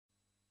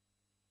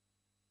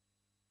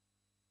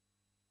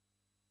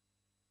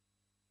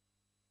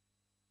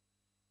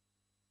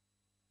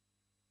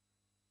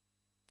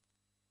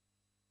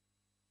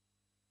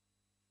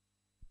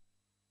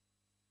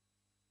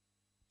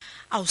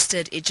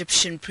Ousted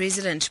Egyptian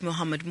President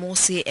Mohamed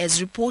Morsi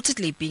is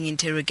reportedly being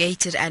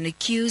interrogated and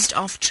accused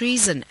of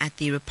treason at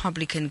the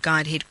Republican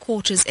Guard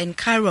headquarters in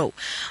Cairo,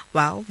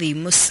 while the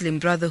Muslim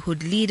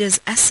Brotherhood leader's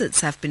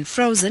assets have been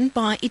frozen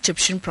by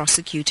Egyptian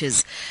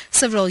prosecutors.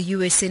 Several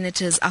U.S.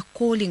 senators are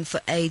calling for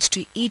aid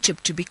to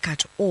Egypt to be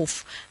cut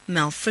off.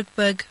 Mel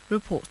Frickberg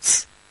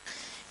reports.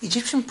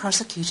 Egyptian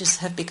prosecutors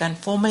have begun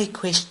formally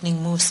questioning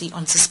Morsi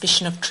on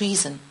suspicion of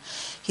treason.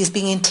 He is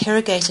being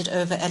interrogated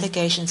over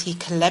allegations he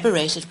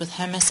collaborated with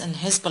Hamas and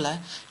Hezbollah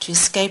to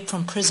escape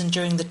from prison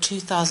during the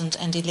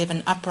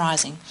 2011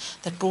 uprising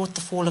that brought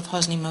the fall of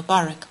Hosni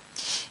Mubarak.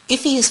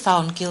 If he is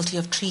found guilty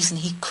of treason,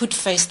 he could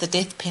face the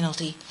death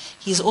penalty.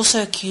 He is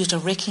also accused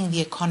of wrecking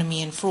the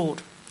economy and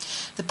fraud.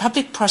 The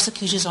public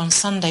prosecutors on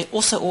Sunday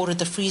also ordered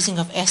the freezing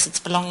of assets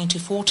belonging to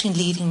 14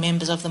 leading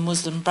members of the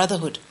Muslim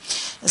Brotherhood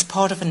as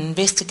part of an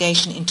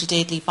investigation into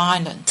deadly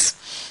violence.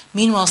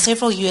 Meanwhile,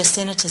 several U.S.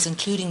 senators,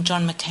 including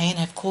John McCain,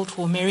 have called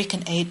for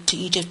American aid to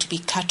Egypt to be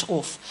cut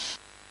off.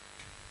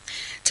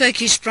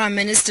 Turkish Prime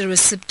Minister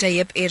Recep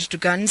Tayyip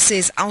Erdogan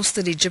says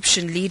ousted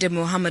Egyptian leader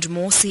Mohamed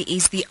Morsi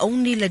is the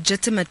only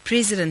legitimate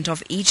president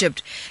of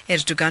Egypt.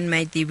 Erdogan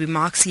made the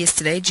remarks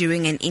yesterday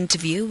during an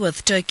interview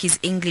with Turkey's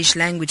English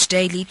language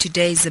daily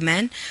Today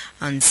Zaman.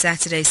 On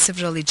Saturday,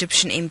 several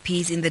Egyptian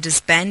MPs in the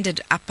disbanded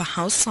Upper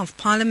House of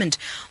Parliament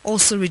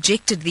also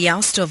rejected the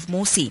ouster of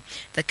Morsi,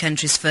 the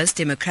country's first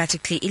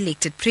democratically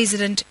elected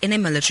president in a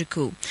military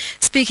coup.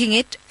 Speaking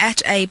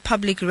at a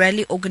public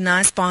rally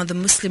organized by the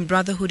Muslim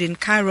Brotherhood in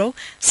Cairo,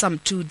 some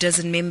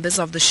 24 members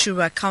of the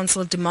Shura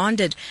Council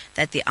demanded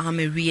that the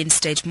army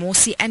reinstate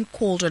Morsi and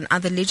called on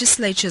other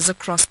legislatures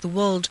across the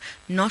world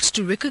not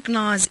to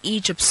recognize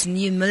Egypt's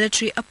new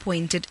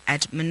military-appointed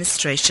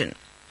administration.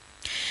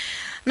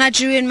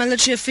 Nigerian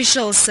military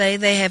officials say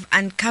they have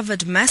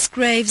uncovered mass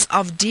graves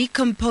of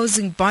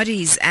decomposing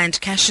bodies and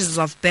caches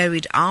of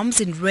buried arms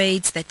in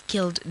raids that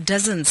killed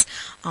dozens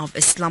of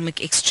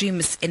Islamic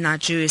extremists in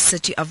Nigeria's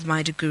city of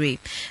Maiduguri.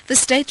 The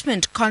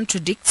statement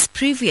contradicts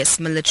previous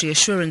military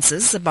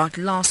assurances about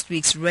last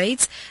week's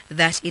raids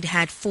that it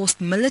had forced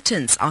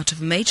militants out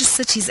of major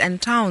cities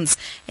and towns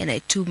in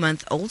a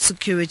 2-month-old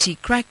security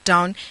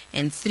crackdown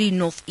in 3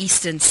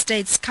 northeastern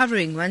states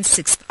covering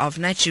 1/6 of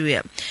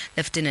Nigeria.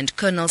 Lieutenant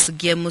Colonel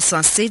Sugiya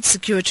Musa said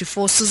security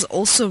forces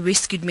also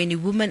rescued many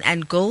women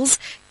and girls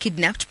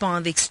kidnapped by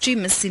the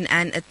extremists in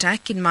an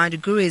attack in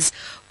Maiduguri's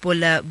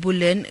Bola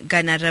Bulen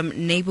Ganaram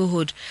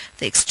neighborhood.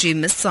 The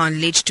extremists are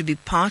alleged to be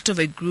part of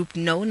a group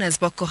known as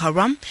Boko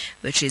Haram,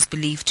 which is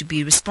believed to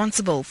be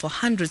responsible for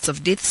hundreds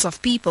of deaths of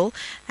people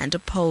and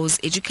oppose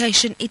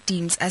education it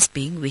deems as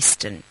being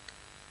Western.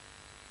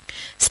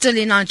 Still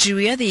in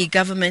Nigeria, the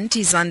government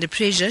is under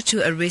pressure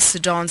to arrest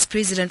Sudan's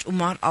President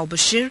Omar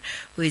al-Bashir,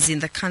 who is in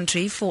the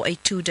country for a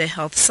 2-day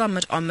health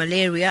summit on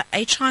malaria,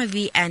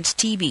 HIV and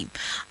TB.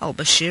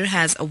 Al-Bashir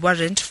has a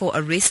warrant for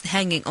arrest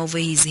hanging over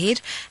his head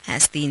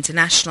as the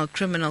International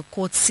Criminal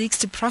Court seeks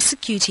to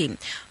prosecute him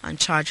on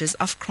charges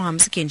of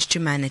crimes against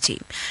humanity.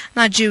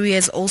 Nigeria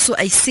is also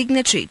a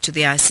signatory to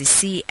the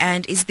ICC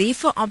and is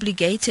therefore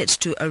obligated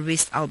to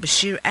arrest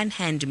al-Bashir and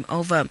hand him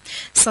over.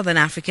 Southern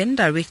African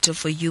Director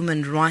for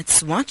Human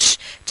Rights Watch,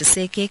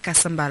 Tseke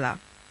Kasambala.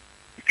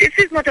 If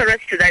he's not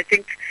arrested, I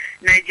think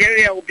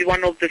Nigeria will be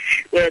one of the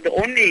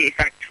only, in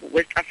fact,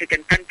 West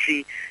African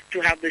country to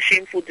have the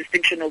shameful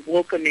distinction of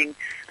welcoming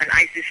an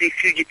ICC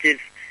fugitive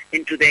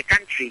into their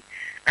country.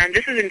 And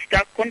this is in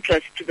stark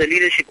contrast to the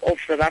leadership of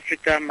South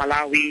Africa,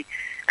 Malawi,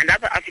 and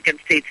other African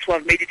states who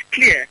have made it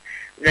clear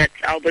that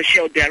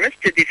al-Bashir would be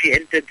arrested if he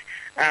entered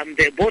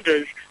their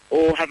borders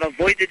or have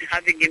avoided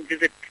having him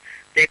visit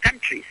their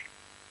countries.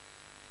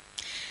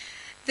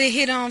 The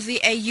head of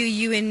the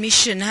AU-UN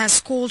mission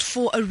has called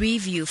for a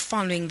review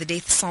following the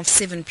deaths of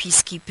 7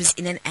 peacekeepers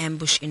in an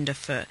ambush in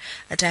Darfur.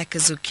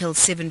 Attackers who killed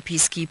 7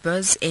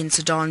 peacekeepers in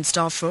Sudan's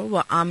Darfur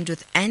were armed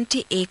with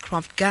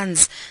anti-aircraft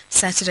guns.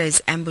 Saturday's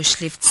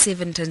ambush left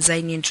 7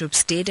 Tanzanian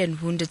troops dead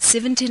and wounded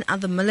 17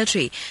 other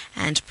military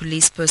and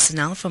police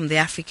personnel from the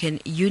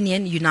African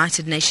Union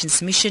United Nations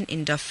mission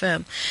in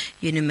Darfur.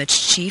 UNIMIT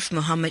Chief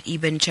Mohammed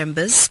Ibn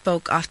Chambers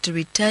spoke after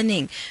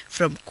returning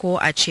from Khor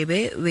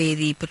Achebe, where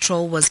the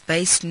patrol was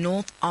based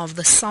north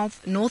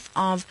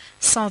of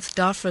South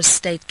Darfur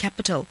state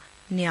capital,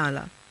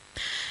 Niala.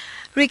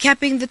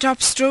 Recapping the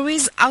top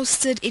stories,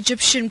 ousted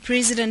Egyptian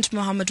President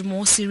Mohamed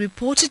Morsi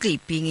reportedly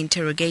being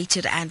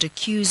interrogated and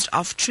accused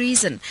of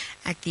treason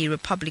at the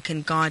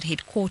Republican Guard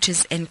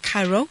headquarters in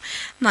Cairo.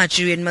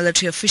 Nigerian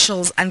military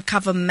officials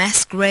uncover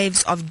mass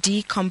graves of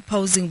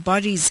decomposing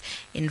bodies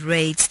in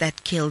raids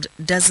that killed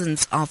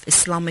dozens of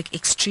Islamic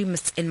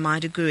extremists in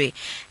Maiduguri.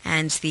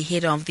 And the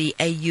head of the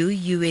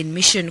AU-UN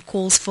mission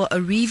calls for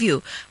a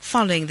review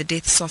following the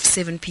deaths of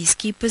 7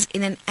 peacekeepers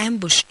in an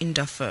ambush in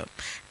Darfur.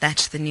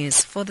 That's the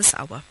news for this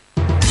hour.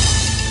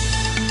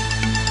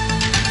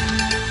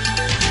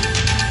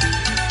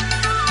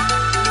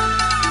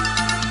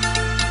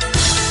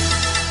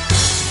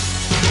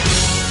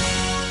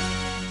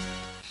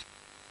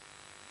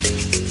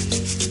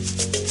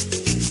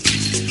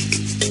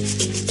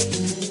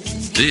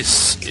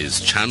 This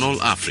is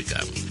Channel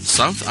Africa,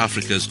 South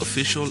Africa's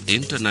official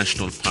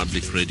international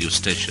public radio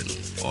station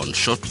on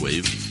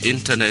shortwave,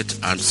 internet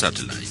and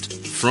satellite.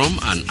 From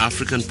an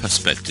African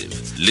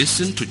perspective,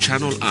 listen to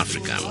Channel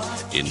Africa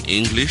in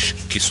English,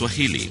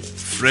 Kiswahili,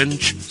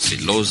 French,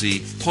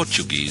 Silozi,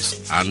 Portuguese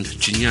and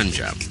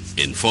Chinyanja,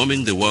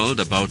 informing the world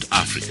about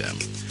Africa.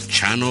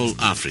 Channel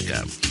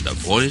Africa, the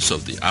voice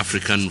of the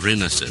African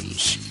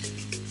Renaissance.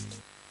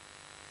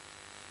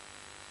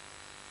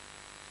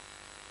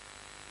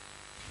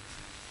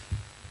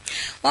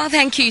 Well,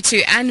 thank you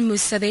to Anne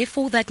Musa there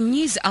for that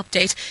news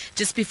update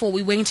just before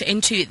we went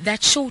into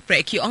that short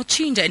break. You are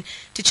tuned in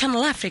to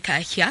Channel Africa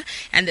here,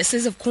 and this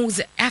is, of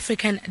course,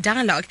 African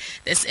Dialogue.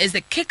 This is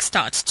the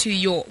kickstart to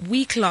your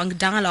week-long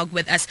dialogue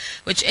with us,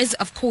 which is,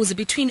 of course,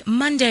 between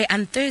Monday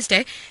and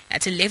Thursday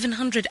at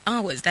 1100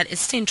 hours. That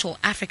is Central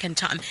African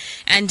time.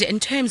 And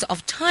in terms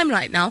of time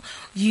right now,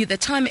 the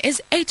time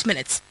is 8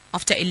 minutes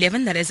after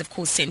 11, that is, of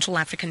course, Central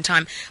African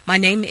time. My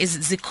name is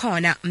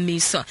Zikona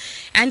Miso.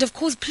 And, of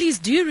course, please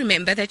do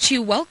remember that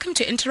you're welcome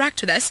to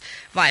interact with us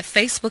via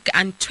Facebook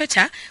and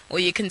Twitter, or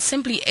you can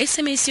simply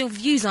SMS your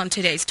views on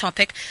today's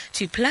topic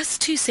to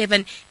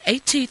 +27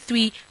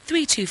 823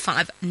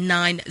 325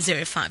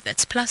 905.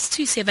 That's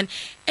 +27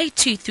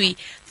 823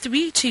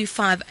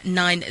 325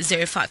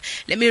 905.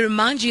 Let me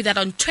remind you that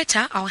on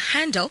Twitter, our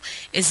handle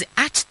is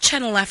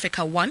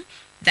 @ChannelAfrica1.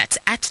 That's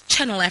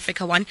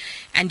 @ChannelAfrica1,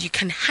 and you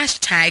can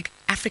hashtag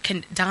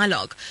African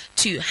Dialogue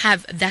to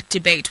have that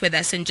debate with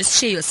us and just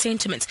share your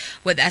sentiments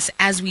with us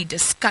as we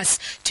discuss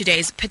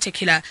today's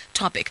particular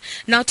topic.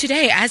 Now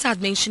today, as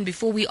I've mentioned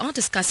before, we are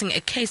discussing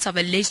a case of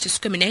alleged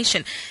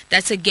discrimination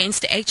that's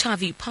against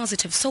HIV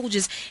positive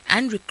soldiers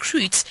and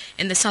recruits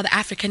in the South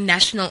African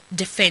National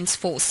Defence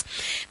Force.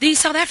 The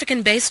South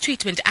African-based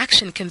Treatment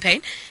Action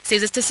Campaign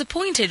says it's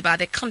disappointed by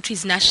the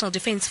country's National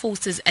Defence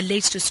Force's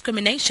alleged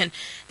discrimination,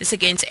 this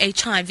against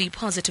HIV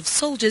positive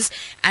soldiers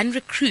and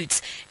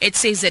recruits. It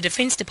says the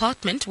Defence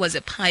Department was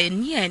a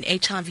pioneer in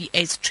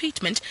HIV/AIDS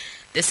treatment.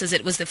 This as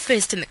it was the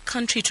first in the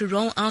country to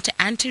roll out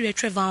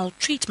antiretroviral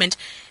treatment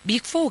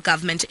before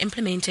government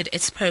implemented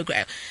its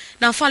program.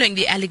 Now, following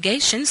the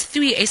allegations,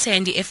 3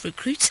 SANDF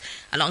recruits,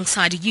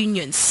 alongside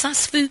unions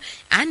SASFU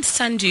and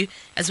SANDU,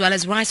 as well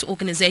as rights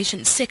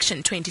organization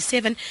Section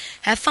 27,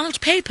 have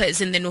filed papers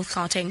in the North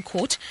Gauteng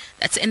court,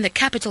 that's in the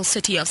capital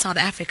city of South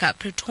Africa,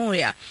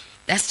 Pretoria.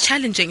 That's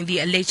challenging the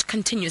alleged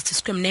continuous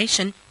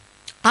discrimination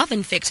of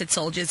infected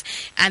soldiers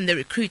and the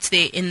recruits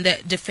there in the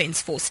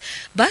Defence Force.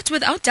 But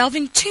without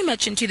delving too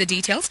much into the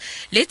details,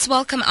 let's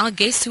welcome our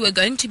guests who are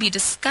going to be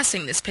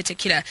discussing this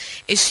particular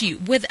issue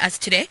with us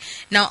today.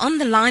 Now on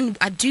the line,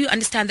 I do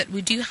understand that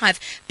we do have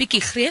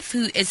Biki Greef,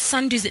 who is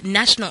SANDU's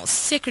National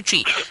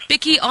Secretary.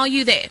 Biki, are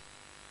you there?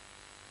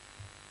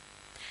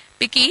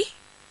 Biki?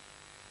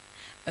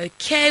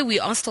 Okay, we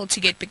are still to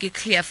get Biki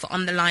Greef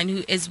on the line,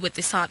 who is with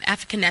the South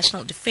African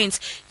National Defence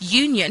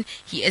Union.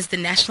 He is the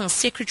National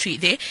Secretary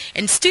there.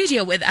 In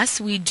studio with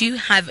us, we do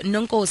have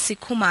Nonkosi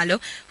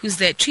Khumalo, who's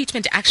the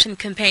Treatment Action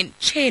Campaign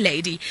Chair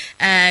Lady.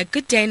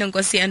 Good day,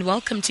 Nonkosi, and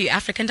welcome to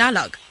African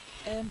Dialogue.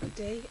 Good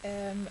day,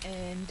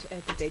 and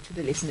good day to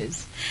the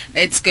listeners.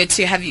 It's good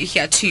to have you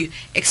here to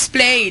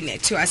explain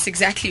to us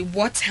exactly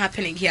what's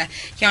happening here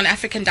on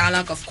African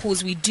Dialogue. Of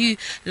course, we do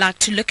like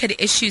to look at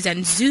issues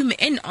and zoom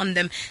in on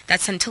them.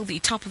 That's until the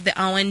top of the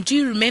hour. And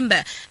do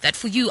remember that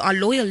for you, our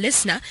loyal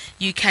listener,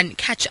 you can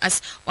catch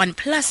us on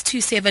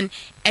 +27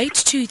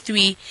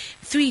 823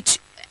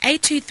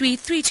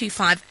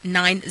 325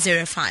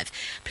 905.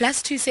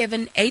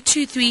 +27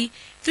 823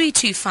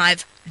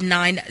 325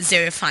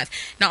 905.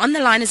 Now on the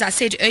line, as I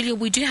said earlier,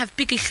 we do have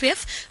Biki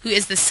Greef, who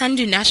is the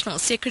SANDU National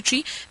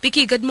Secretary.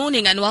 Biki, good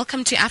morning and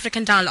welcome to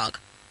African Dialogue.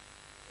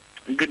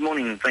 Good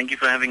morning. Thank you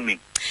for having me.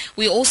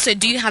 We also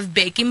do have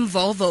Bheki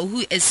Mvovo,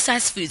 who is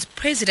SASFU's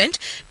president.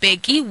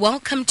 Bheki,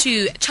 welcome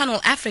to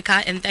Channel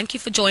Africa and thank you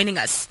for joining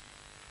us.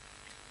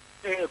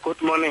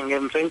 Good morning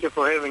and thank you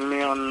for having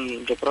me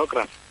on the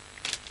program.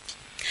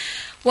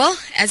 Well,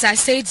 as I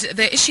said,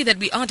 the issue that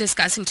we are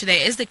discussing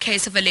today is the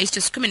case of alleged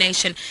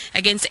discrimination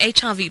against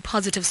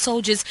HIV-positive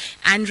soldiers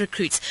and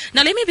recruits.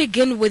 Now, let me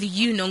begin with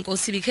you,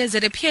 Nonkosi, because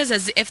it appears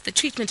as if the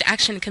Treatment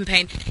Action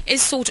Campaign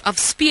is sort of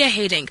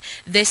spearheading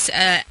this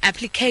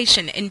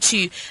application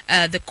into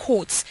the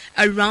courts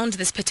around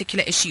this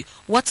particular issue.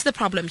 What's the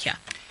problem here?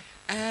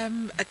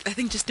 I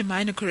think just a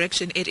minor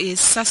correction. It is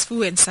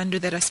SASFU and SANDU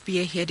that are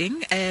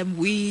spearheading.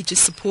 We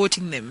just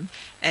supporting them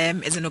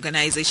as an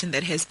organization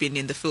that has been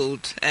in the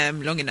field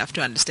long enough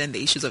to understand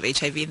the issues of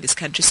HIV in this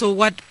country. So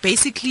what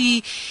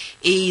basically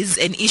is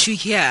an issue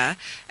here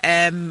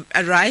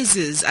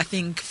arises, I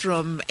think,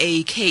 from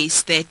a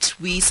case that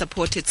we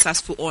supported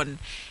SASFU on.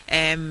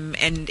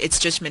 And its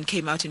judgment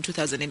came out in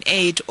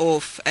 2008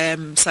 of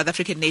South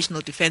African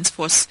National Defence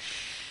Force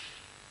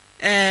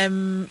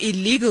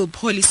illegal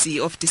policy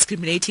of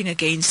discriminating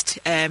against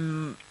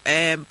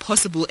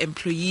possible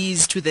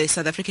employees to the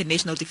South African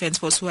National Defence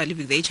Force who are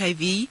living with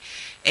HIV,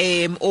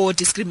 or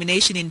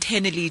discrimination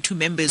internally to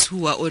members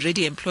who are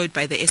already employed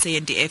by the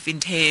SANDF in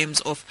terms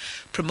of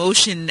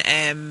promotion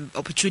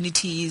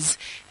opportunities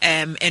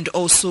and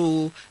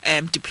also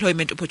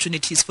deployment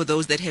opportunities for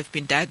those that have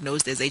been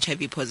diagnosed as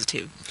HIV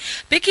positive.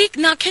 Becky,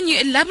 now can you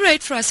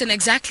elaborate for us on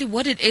exactly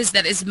what it is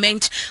that is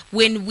meant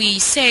when we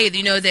say,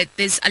 that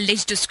there's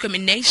alleged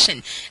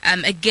discrimination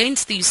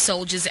against these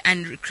soldiers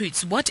and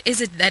recruits? What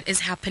is it that is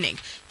happening?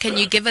 Can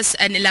you give us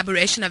an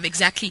elaboration of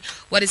exactly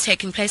what is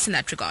taking place in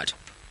that regard?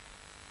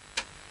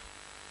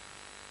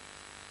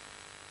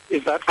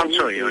 Is that I'm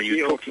sorry, are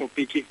you talking?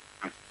 Picky?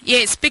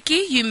 Yes,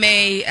 Becky, you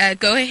may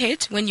go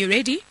ahead when you're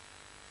ready.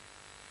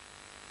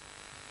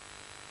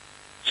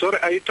 Sorry,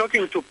 are you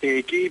talking to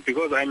Peggy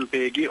because I'm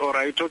Peggy, or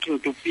are you talking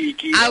to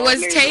Peggy?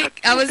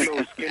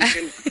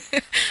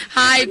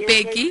 Hi,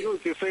 Becky.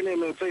 Use your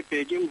surname and say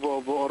Peggy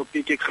Mvovo or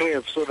Peggy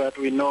Krev so that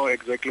we know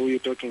exactly who you're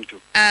talking to.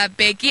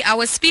 Becky, I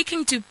was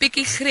speaking to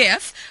Becky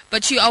Krev,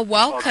 but you are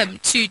welcome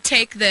to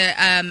take the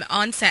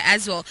answer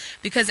as well,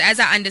 because as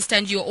I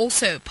understand, you're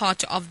also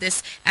part of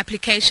this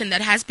application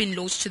that has been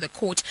launched to the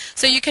court.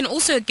 So you can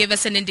also give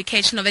us an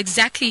indication of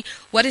exactly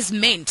what is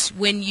meant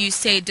when you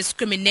say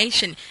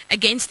discrimination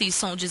against these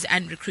soldiers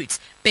and recruits.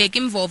 Beg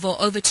Mvovo,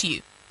 over to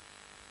you.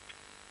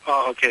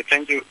 Okay,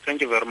 thank you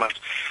very much.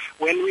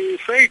 When we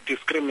say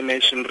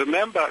discrimination,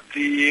 remember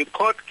the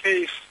court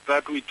case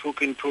that we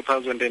took in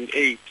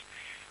 2008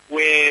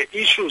 were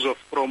issues of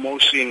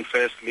promotion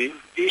firstly,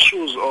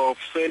 issues of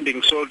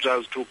sending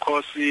soldiers to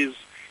courses,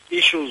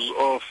 issues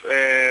of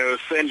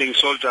sending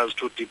soldiers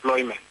to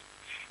deployment,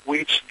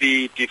 which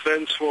the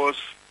Defence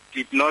Force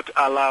did not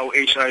allow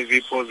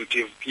HIV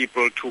positive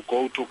people to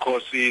go to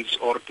courses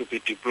or to be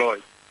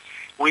deployed,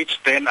 which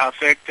then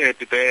affected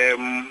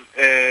them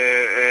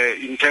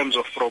in terms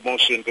of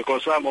promotion,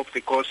 because some of the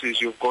courses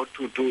you've got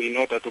to do in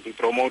order to be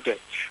promoted.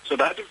 So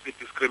that is the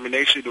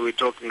discrimination we're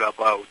talking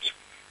about,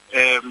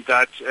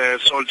 that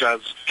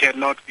soldiers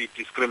cannot be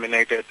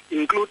discriminated,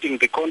 including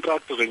the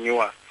contract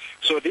renewal.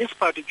 So this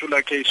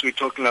particular case we're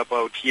talking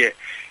about here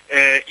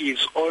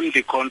is on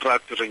the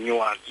contract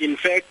renewal. In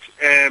fact,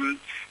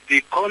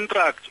 the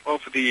contract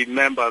of the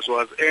members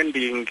was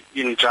ending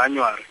in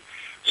January.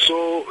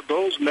 So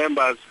those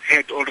members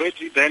had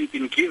already then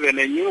been given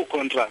a new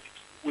contract,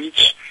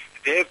 which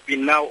they've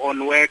been now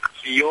on work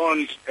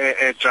beyond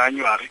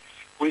January,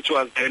 which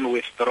was then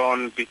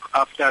withdrawn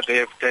after they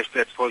have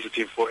tested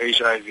positive for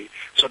HIV.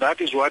 So that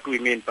is what we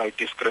mean by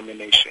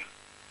discrimination.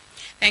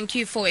 Thank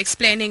you for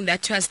explaining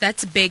that to us.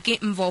 That's Begi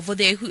Mvovo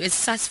there, who is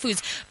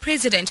SASFU's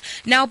president.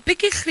 Now,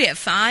 Beki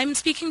Kreef, I'm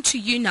speaking to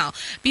you now.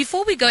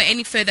 Before we go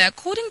any further,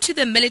 according to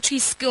the military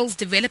skills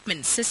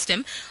development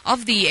system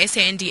of the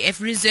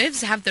SANDF,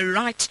 reserves have the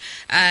right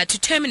to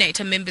terminate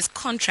a member's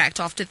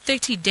contract after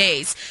 30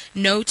 days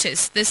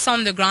notice. This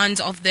on the grounds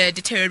of the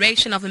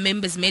deterioration of a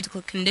member's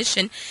medical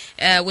condition,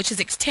 which is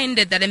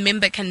extended that a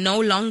member can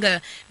no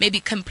longer maybe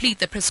complete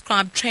the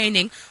prescribed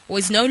training or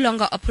is no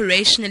longer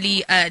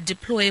operationally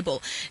deployable.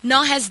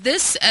 Now, is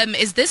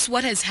this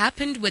what has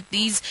happened with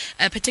these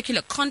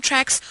particular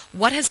contracts?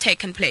 What has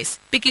taken place?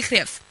 Biki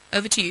Kreef,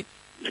 over to you.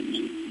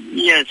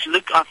 Yes,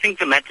 look, I think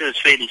the matter is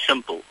fairly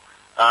simple.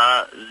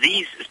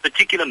 These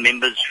particular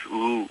members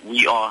who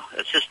we are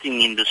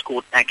assisting in this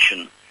court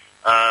action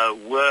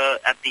were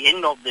at the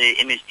end of their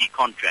MSD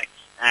contracts.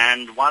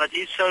 And while it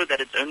is so that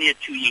it's only a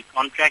 2-year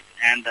contract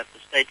and that the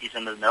state is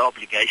under no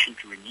obligation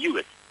to renew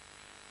it,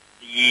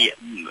 the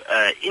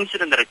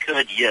incident that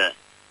occurred here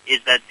is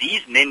that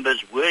these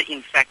members were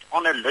in fact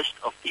on a list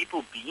of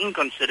people being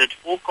considered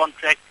for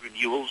contract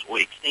renewals or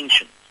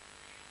extensions.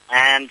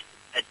 And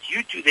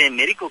due to their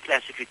medical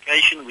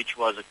classification, which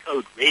was a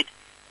code red,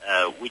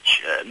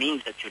 which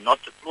means that you're not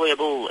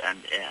deployable and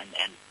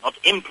not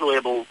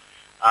employable,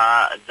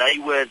 they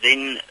were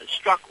then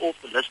struck off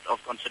the list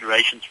of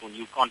considerations for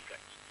new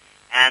contracts.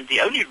 And the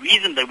only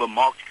reason they were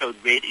marked code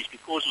red is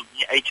because of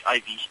their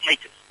HIV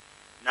status.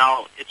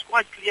 Now, it's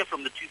quite clear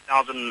from the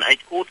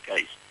 2008 court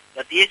case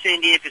that the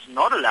SANDF is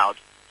not allowed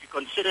to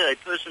consider a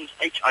person's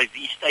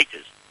HIV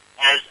status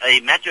as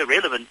a matter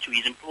relevant to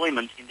his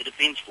employment in the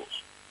Defence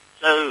Force.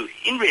 So,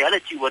 in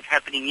reality, what's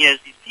happening here is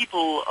these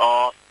people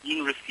are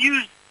being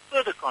refused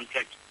further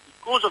contracts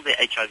because of their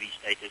HIV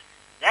status.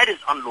 That is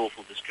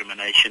unlawful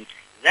discrimination.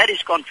 That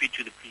is contrary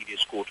to the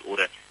previous court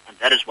order, and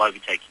that is why we're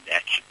taking the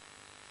action.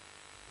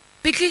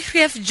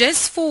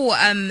 Just for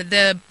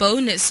the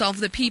bonus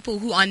of the people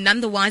who are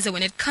none the wiser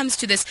when it comes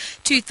to this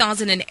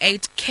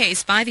 2008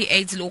 case by the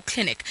AIDS Law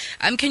Clinic,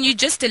 can you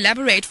just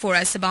elaborate for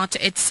us about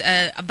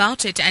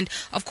it and,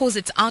 of course,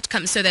 its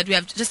outcome, so that we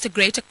have just a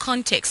greater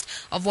context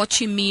of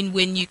what you mean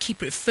when you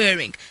keep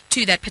referring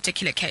to that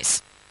particular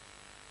case?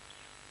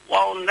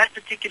 Well, in that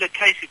particular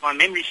case, if my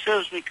memory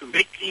serves me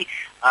correctly,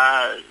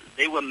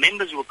 there were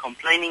members who were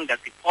complaining that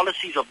the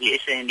policies of the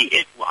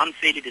SANDF were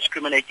unfairly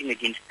discriminating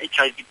against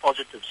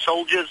HIV-positive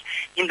soldiers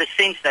in the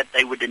sense that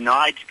they were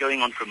denied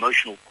going on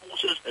promotional courses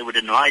forces. They were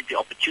denied the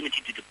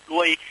opportunity to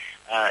deploy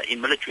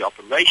in military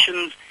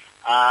operations,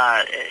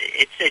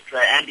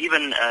 etc., and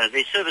even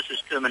their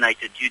services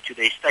terminated due to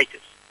their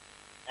status.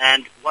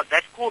 And what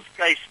that court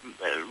case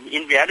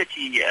in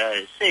reality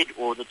said,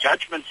 or the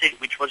judgment said,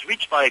 which was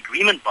reached by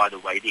agreement, by the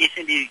way, the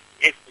SANDF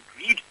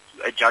agreed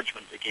to a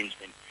judgment against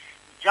them.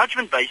 The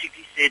judgment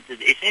basically said that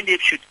the SANDF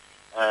should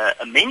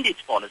amend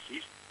its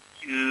policies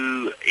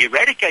to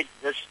eradicate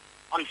this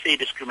unfair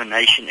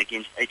discrimination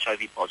against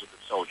HIV-positive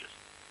soldiers.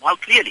 Now,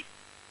 clearly,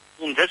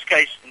 in this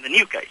case, in the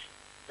new case,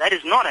 that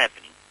is not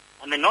happening,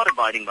 and they're not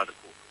abiding by the court.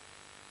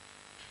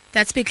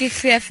 That's Bekkie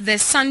Greeff, the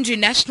SANDU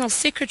National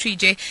Secretary,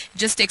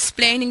 just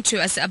explaining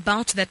to us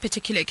about that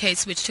particular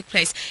case which took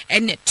place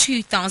in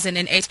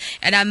 2008.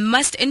 And I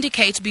must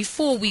indicate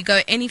before we go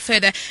any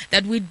further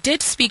that we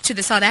did speak to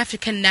the South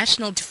African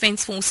National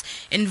Defence Force,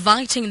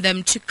 inviting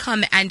them to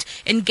come and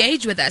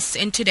engage with us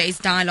in today's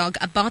dialogue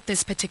about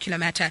this particular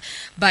matter.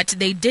 But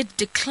they did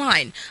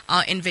decline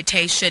our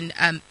invitation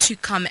to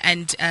come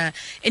and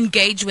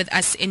engage with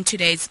us in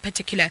today's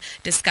particular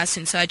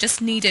discussion. So I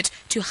just needed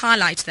to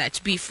highlight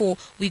that before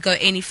we go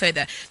any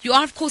further. You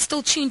are, of course,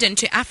 still tuned in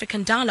to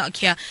African Dialogue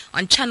here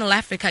on Channel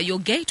Africa, your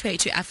gateway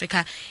to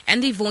Africa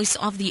and the voice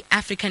of the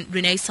African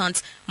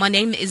Renaissance. My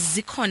name is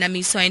Zikhona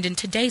Miso, and in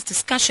today's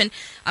discussion,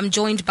 I'm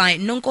joined by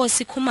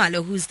Nonkosi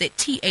Khumalo, who's the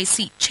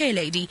TAC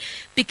chairlady,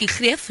 Bekkie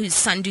Greeff, who's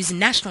SANDU's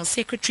National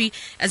Secretary,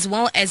 as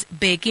well as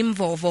Bekkie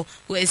Mvovo,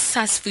 who is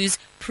SASFU's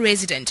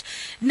President.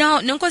 Now,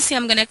 Nonkosi,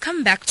 I'm going to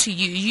come back to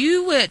you.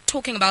 You were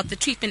talking about the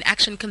Treatment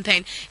Action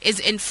Campaign is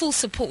in full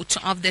support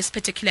of this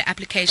particular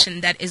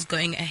application that is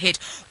going ahead.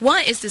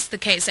 Why is this the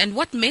case, and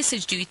what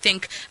message do you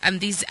think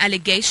these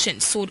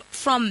allegations sort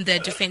from the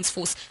Defence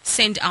Force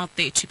send out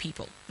there to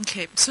people?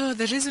 Okay, so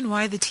the reason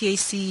why the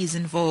TAC is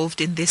involved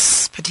in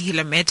this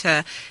particular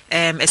matter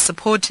as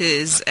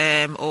supporters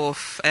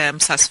of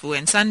SASFU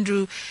and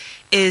SANDU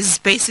is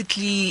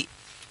basically,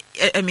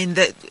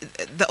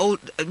 the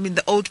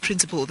old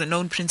principle, the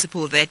known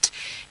principle that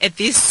at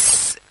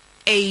this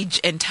age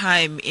and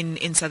time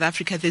in South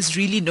Africa, there's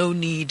really no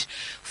need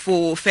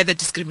for further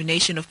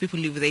discrimination of people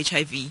who live with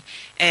HIV.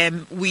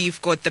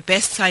 We've got the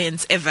best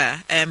science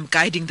ever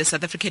guiding the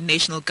South African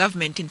national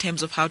government in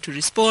terms of how to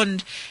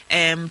respond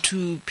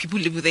to people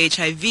who live with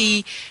HIV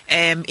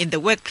in the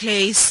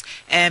workplace,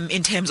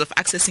 in terms of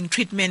accessing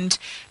treatment.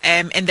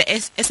 And the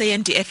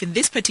SANDF in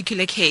this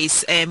particular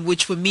case,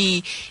 which for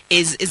me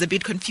is a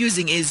bit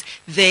confusing, is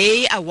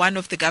they are one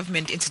of the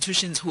government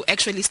institutions who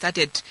actually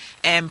started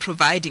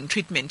providing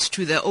treatment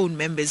to their own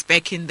members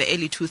back in the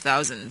early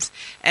 2000s,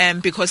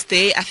 because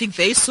I think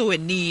they saw a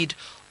need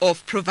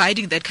of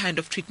providing that kind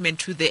of treatment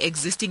to the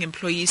existing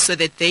employees so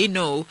that they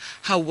know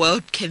how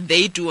well can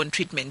they do on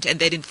treatment, and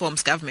that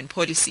informs government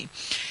policy.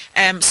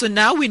 So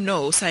now we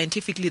know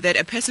scientifically that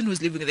a person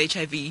who's living with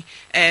HIV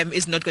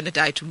is not going to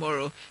die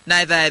tomorrow,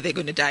 neither are they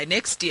going to die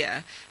next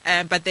year,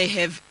 but they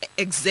have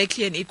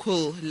exactly an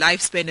equal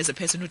lifespan as a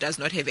person who does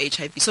not have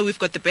HIV. So we've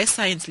got the best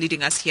science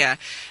leading us here,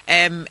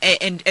 and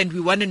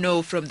we want to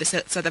know from the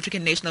South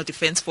African National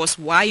Defence Force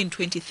why in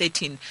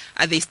 2013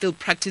 are they still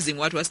practicing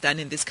what was done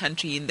in this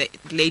country in the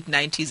late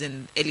 90s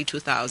and early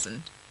 2000s.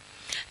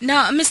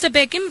 Now, Mr.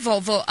 Bekkie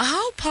Mvovo,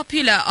 how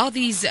popular are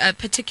these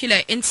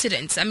particular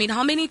incidents? I mean,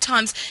 how many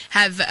times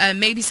have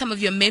maybe some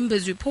of your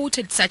members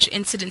reported such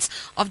incidents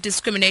of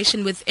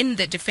discrimination within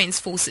the Defence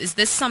Force? Is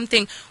this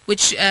something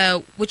which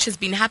has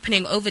been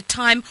happening over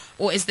time,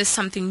 or is this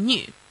something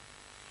new?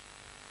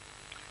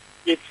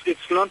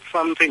 It's not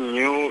something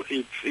new.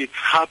 It's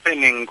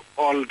happening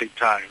all the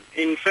time.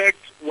 In fact,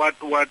 what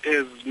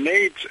has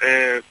made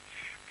the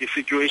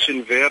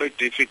situation very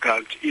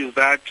difficult is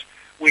that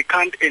we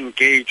can't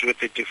engage with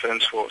the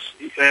Defence Force.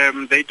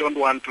 They don't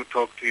want to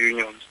talk to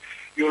unions.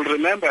 You'll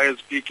remember, as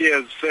Bekkie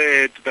has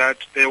said, that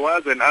there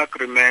was an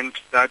agreement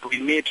that we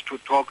need to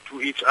talk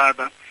to each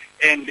other,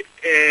 and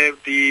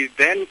the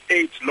then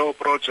AIDS Law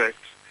Project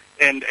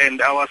and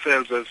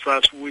ourselves as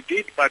such, we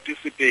did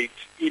participate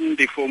in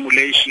the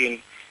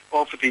formulation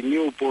of the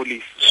new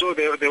policy. So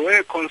there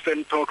were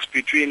constant talks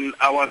between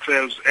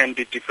ourselves and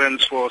the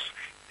Defence Force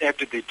at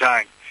the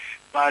time.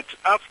 But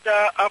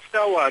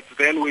afterwards,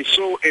 then we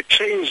saw a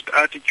changed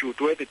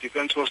attitude where the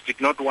Defence Force did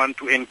not want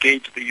to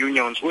engage the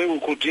unions, where we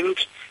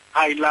couldn't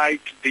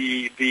highlight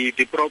the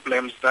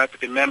problems that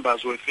the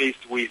members were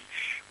faced with.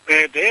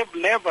 They have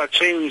never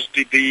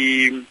changed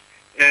the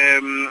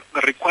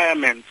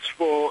requirements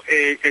for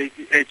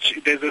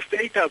there's a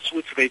status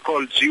which they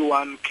call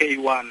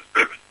G1K1.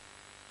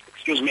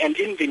 Excuse me. And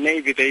in the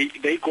Navy,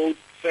 they go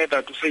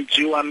further to say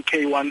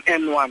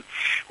G1K1N1,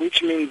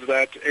 which means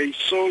that a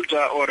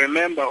soldier or a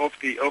member of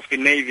the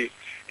Navy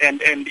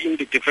and in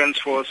the Defence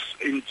Force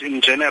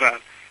in general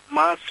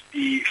must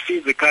be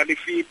physically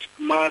fit,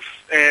 must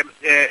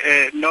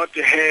not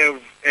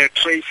have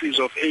traces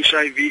of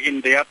HIV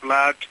in their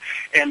blood,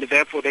 and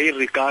therefore they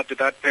regard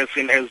that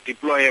person as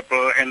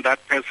deployable and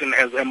that person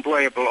as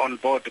employable on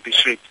board the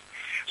ship.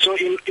 So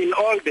in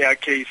all their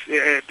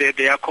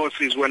their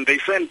courses, when they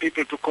send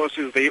people to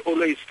courses, they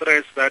always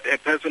stress that a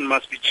person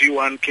must be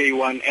G1,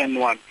 K1,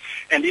 N1.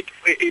 And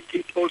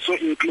it also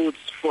includes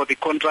for the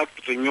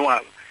contract renewal,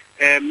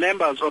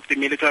 members of the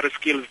military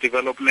skills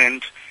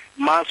development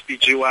must be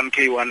G1,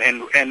 K1,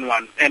 and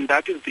N1. And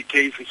that is the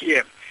case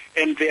here.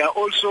 And there are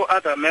also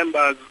other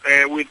members.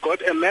 We've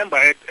got a member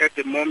at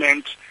the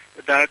moment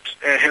that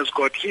has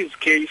got his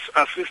case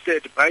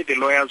assisted by the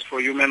Lawyers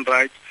for Human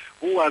Rights,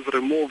 who was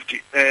removed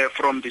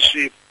from the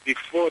ship.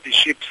 Before the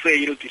ship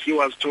sailed, he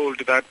was told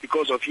that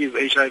because of his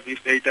HIV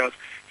status,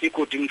 he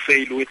couldn't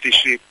sail with the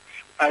ship.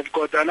 I've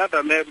got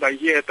another member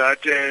here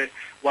that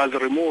was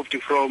removed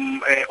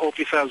from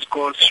officer's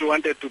course. She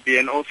wanted to be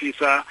an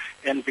officer,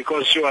 and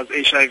because she was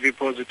HIV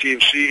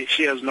positive,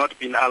 she has not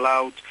been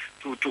allowed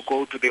to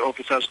go to the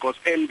officer's course.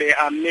 And there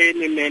are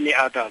many, many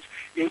others,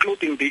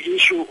 including the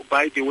issue,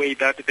 by the way,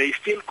 that they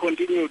still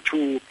continue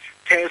to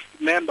test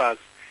members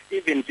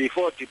even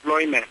before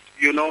deployment,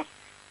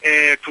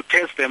 to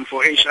test them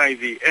for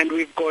HIV. And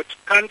we've got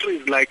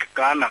countries like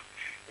Ghana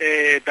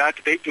that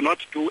they do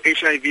not do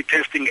HIV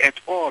testing at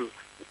all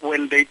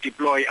when they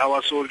deploy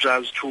our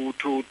soldiers to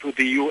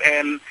the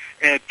UN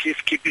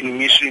peacekeeping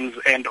missions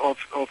and of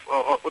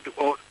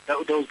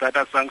those that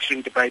are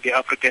sanctioned by the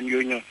African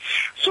Union.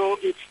 So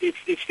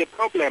it's the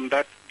problem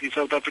that the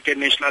South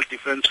African National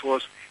Defence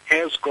Force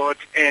has got,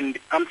 and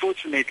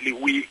unfortunately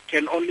we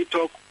can only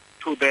talk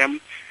to them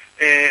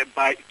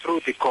through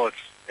the courts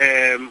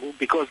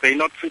because they're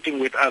not sitting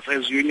with us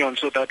as union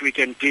so that we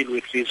can deal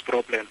with these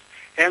problems.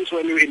 Hence,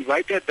 when you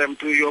invited them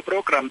to your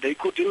program, they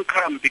couldn't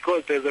come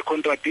because there's a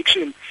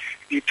contradiction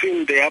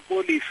between their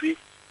policy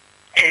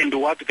and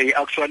what they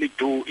actually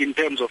do in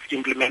terms of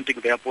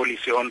implementing their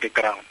policy on the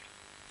ground.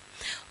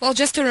 Well,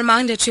 just a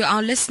reminder to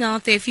our listener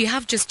out there, if you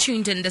have just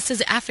tuned in, this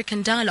is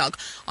African Dialogue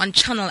on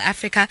Channel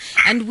Africa,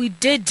 and we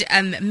did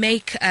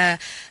make an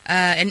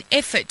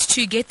effort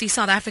to get the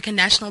South African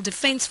National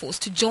Defence Force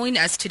to join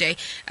us today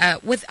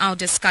with our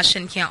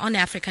discussion here on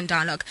African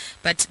Dialogue,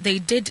 but they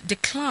did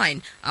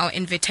decline our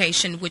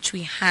invitation, which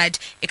we had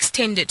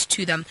extended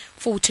to them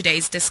for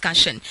today's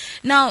discussion.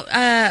 Now,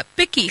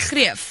 Pikkie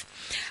Greef,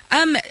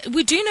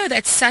 we do know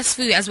that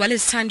SASFU as well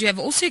as SANDU have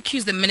also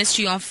accused the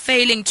ministry of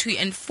failing to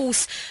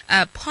enforce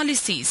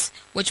policies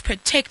which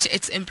protect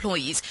its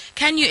employees.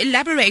 Can you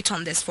elaborate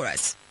on this for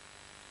us?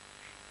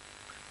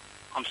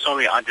 I'm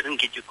sorry, I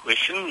didn't get your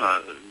question.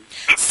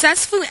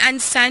 SASFU and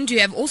SANDU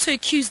have also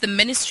accused the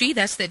ministry,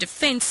 that's the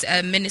Defence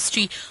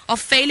Ministry,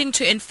 of failing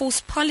to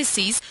enforce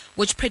policies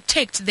which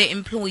protect their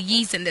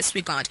employees in this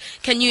regard.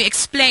 Can you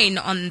explain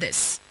on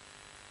this?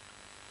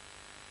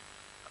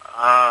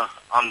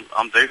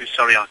 I'm very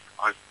sorry,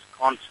 I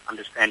can't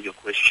understand your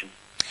question.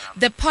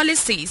 The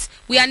policies.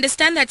 We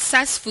understand that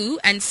SASFU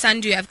and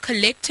SANDU have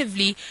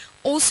collectively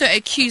also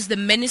accused the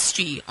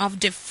Ministry of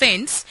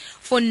Defence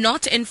for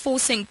not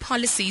enforcing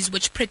policies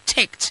which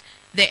protect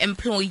their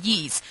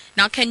employees.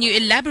 Now, can you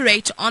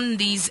elaborate on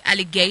these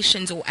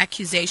allegations or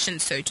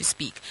accusations, so to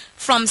speak,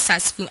 from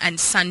SASFU and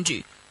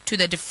SANDU to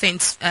the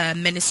Defence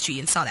Ministry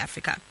in South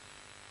Africa?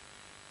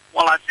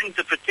 Well, I think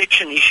the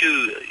protection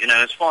issue,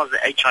 as far as the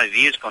HIV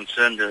is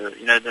concerned,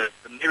 the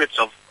merits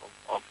of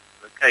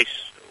the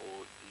case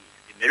or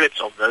the merits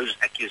of those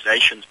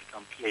accusations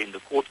become clear in the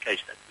court case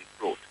that we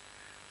brought.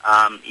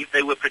 If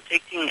they were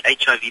protecting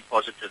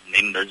HIV-positive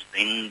members,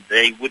 then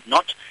they would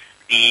not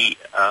be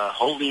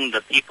holding the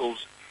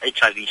people's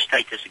HIV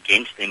status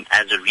against them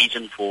as a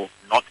reason for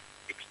not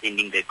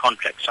extending their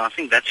contract. So I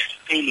think that's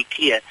fairly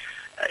clear.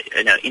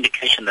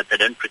 Indication that they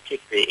don't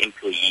protect their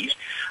employees.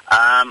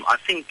 I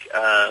think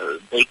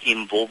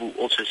Bheki Mbovu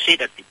also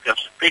said at the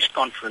press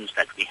conference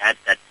that we had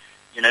that,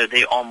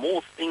 there are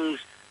more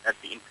things that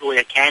the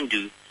employer can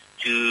do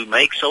to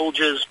make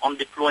soldiers on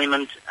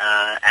deployment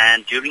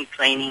and during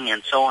training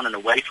and so on and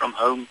away from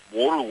home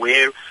more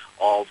aware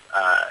of,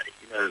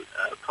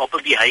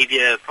 proper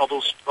behavior,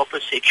 proper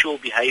sexual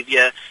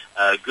behavior,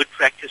 good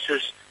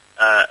practices,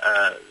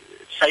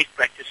 safe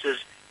practices,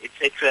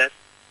 etc.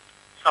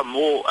 Some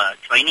more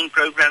training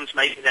programs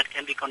maybe that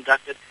can be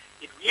conducted.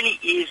 It really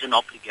is an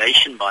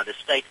obligation by the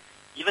state,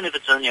 even if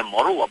it's only a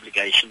moral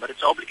obligation, but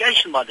it's an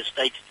obligation by the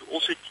state to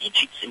also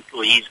teach its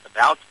employees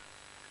about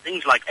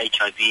things like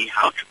HIV,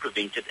 how to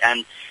prevent it.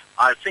 And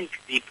I think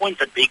the point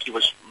that Bheki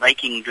was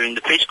making during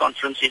the press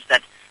conference is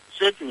that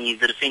certainly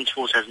the Defence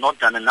Force has not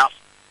done enough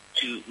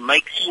to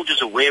make soldiers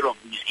aware of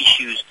these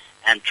issues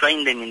and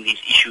train them in these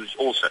issues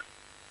also.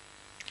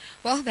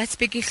 Well, that's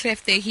Pikkie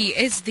Greef there. He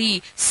is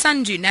the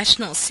SANDU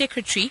National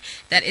Secretary,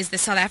 that is the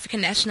South African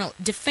National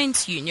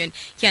Defence Union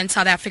here in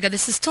South Africa.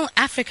 This is still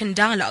African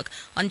Dialogue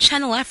on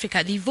Channel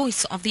Africa, the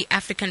voice of the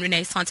African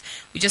Renaissance.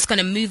 We're just going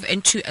to move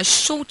into a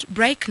short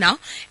break now,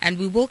 and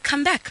we will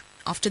come back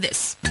after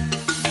this.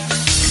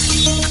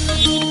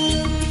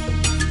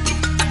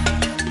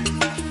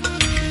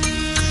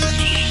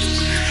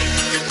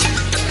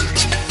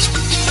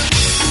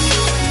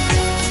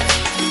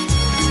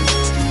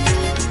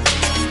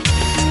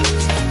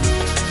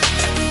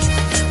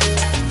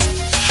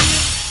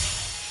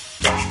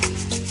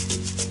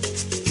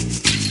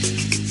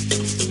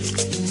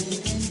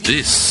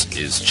 This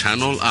is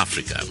Channel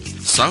Africa,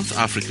 South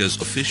Africa's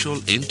official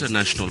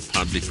international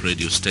public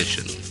radio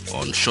station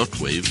on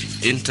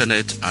shortwave,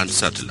 internet and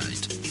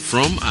satellite.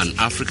 From an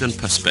African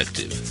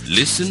perspective,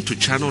 listen to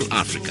Channel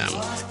Africa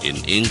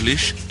in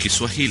English,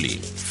 Kiswahili,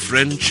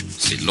 French,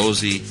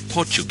 Silozi,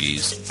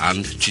 Portuguese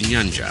and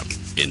Chinyanja,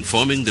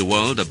 informing the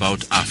world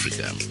about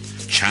Africa.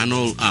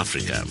 Channel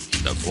Africa,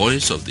 the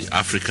voice of the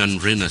African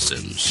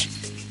Renaissance.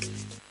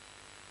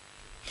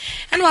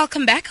 And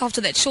welcome back after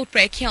that short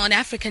break here on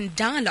African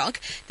Dialogue.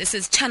 This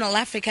is Channel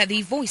Africa,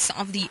 the voice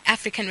of the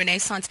African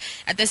Renaissance.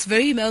 At this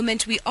very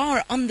moment, we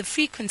are on the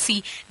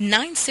frequency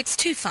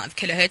 9625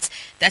 kilohertz.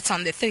 That's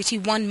on the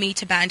 31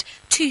 meter band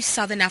to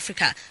Southern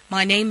Africa.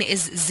 My name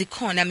is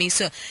Zikona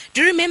Miso.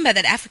 Do remember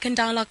that African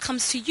Dialogue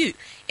comes to you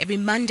every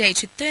Monday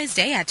to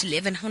Thursday at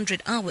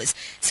 1100 hours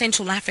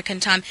Central African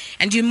time.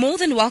 And you're more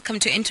than welcome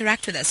to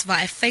interact with us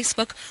via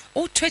Facebook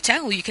or Twitter,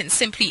 or you can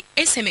simply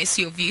SMS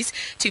your views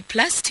to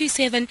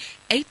 +27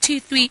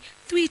 823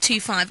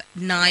 325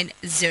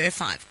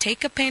 905.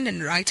 Take a pen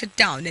and write it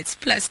down. It's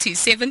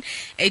 +27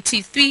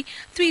 823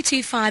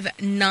 325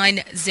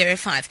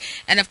 905.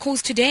 And of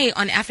course, today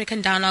on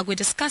African Dialogue, we're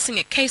discussing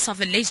a case of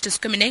alleged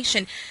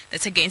discrimination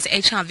that's against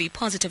HIV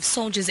positive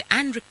soldiers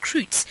and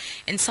recruits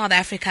in South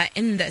Africa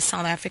in the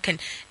South African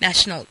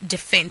National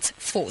Defence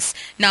Force.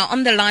 Now,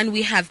 on the line,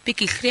 we have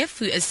Biki Gref,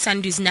 who is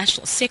SANDU's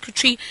National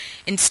Secretary.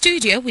 In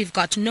studio, we've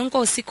got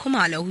Nonkosi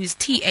Khumalo, who's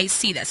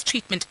TAC, that's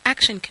Treatment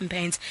Action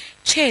Campaign's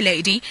chair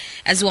lady,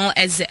 as well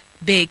as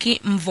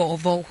Bheki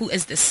Mvovo, who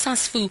is the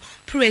SASFU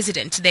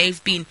president.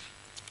 They've been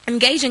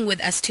engaging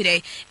with us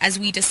today as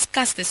we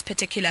discuss this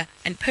particular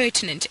and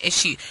pertinent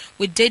issue.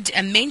 We did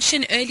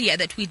mention earlier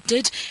that we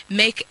did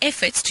make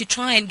efforts to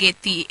try and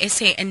get the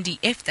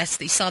SANDF, that's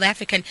the South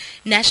African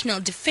National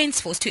Defence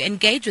Force, to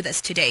engage with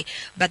us today,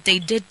 but they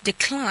did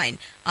decline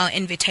our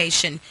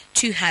invitation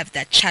to have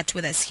that chat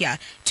with us here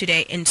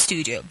today in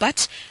studio.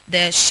 But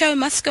the show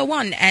must go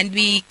on, and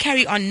we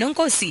carry on.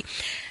 Nonkosi,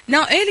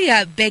 now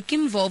earlier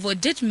Bheki Mvovo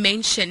did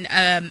mention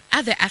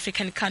other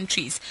African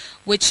countries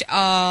which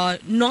are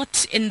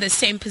not in the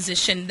same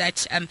position that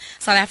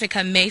South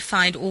Africa may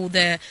find, or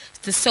the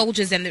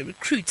soldiers and the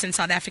recruits in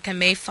South Africa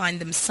may find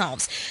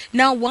themselves.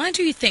 Now, why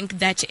do you think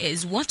that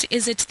is? What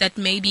is it that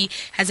maybe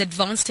has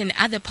advanced in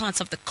other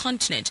parts of the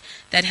continent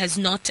that has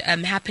not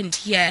happened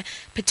here,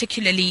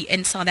 particularly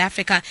in South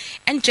Africa?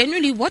 And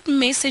generally, what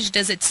message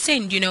does it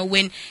send,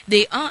 when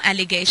there are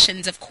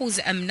allegations? Of course,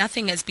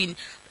 nothing has been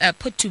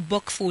put to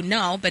book for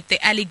now, but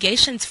the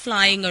allegations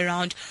flying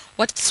around,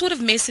 what sort of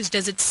message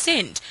does it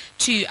send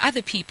to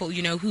other people,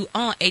 who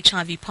are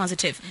HIV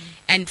positive?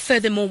 And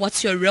furthermore,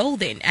 what's your role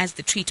then as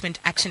the Treatment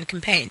Action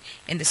Campaign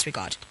in this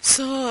regard?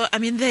 So,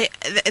 there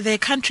are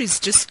countries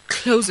just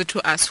closer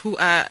to us who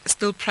are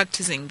still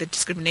practicing the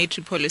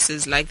discriminatory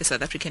policies like the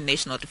South African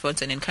National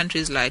Defence, and in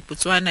countries like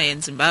Botswana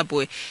and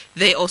Zimbabwe,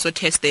 they also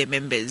test their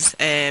members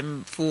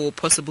for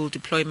possible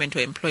deployment or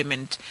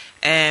employment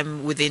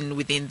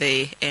within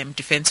the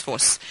defence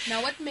force.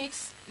 Now,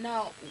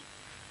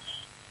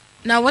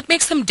 what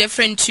makes them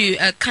different to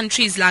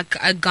countries like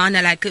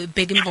Ghana, like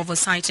Bheki Mvovo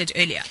cited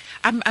earlier?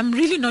 I'm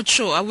really not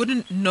sure. I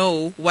wouldn't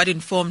know what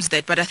informs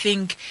that, but I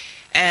think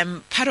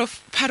part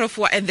of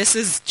what, and this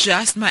is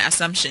just my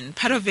assumption,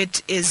 part of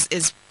it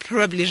is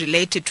probably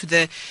related to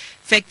the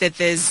fact that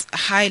there's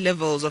high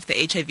levels of the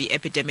HIV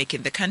epidemic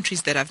in the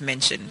countries that I've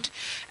mentioned.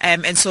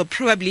 And so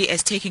probably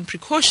as taking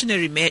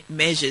precautionary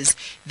measures,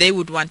 they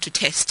would want to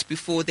test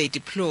before they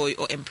deploy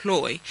or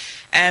employ.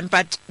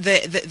 But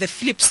the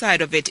flip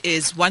side of it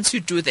is, once you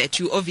do that,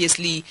 you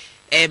obviously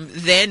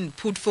then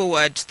put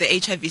forward the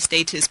HIV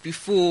status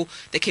before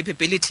the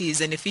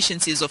capabilities and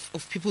efficiencies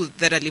of people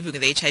that are living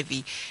with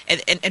HIV.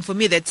 And for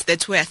me,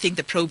 that's where I think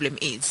the problem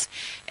is.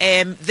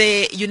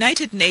 The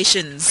United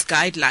Nations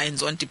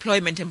guidelines on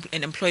deployment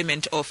and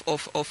employment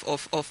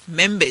of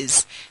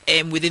members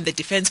within the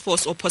Defence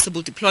Force, or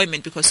possible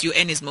deployment, because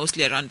UN is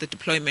mostly around the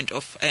deployment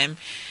of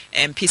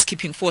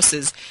peacekeeping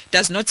forces,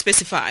 does not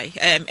specify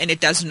and it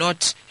does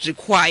not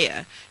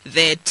require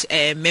that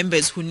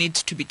members who need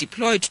to be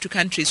deployed to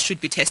countries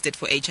should be tested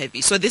for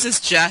HIV. So this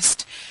is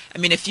just,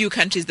 a few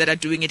countries that are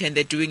doing it, and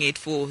they're doing it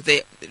for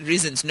the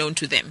reasons known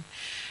to them.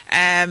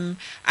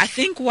 I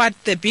think what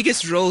the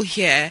biggest role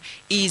here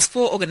is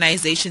for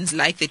organizations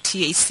like the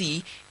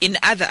TAC in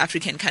other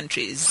African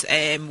countries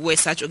where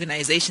such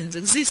organizations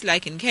exist,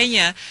 like in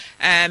Kenya,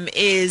 in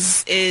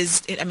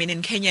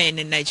Kenya and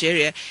in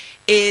Nigeria,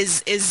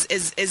 is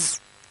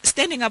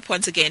standing up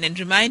once again and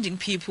reminding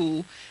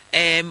people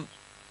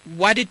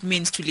what it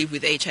means to live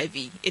with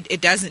HIV.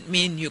 It doesn't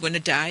mean you're going to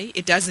die.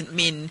 It doesn't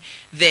mean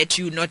that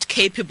you're not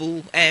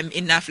capable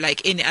enough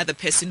like any other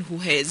person who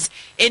has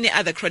any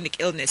other chronic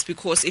illness,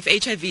 because if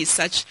HIV is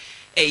such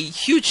a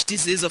huge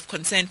disease of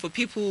concern for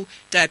people.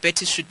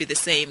 Diabetes should be the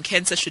same,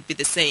 cancer should be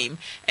the same,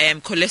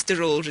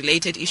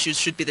 cholesterol-related issues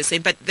should be the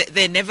same, but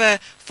they never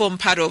form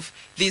part of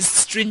these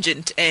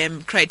stringent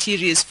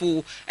criteria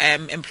for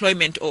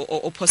employment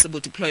or possible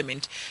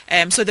deployment.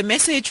 So the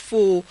message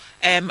for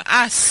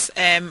us,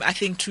 I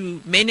think,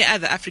 to many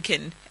other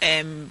African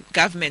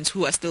governments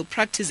who are still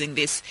practicing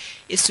this,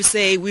 is to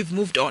say we've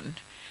moved on.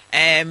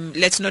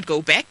 Let's not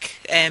go back,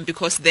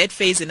 because that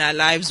phase in our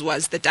lives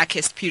was the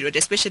darkest period,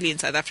 especially in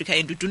South Africa,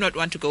 and we do not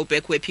want to go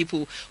back where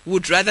people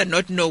would rather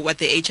not know what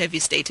the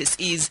HIV status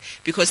is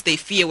because they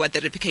fear what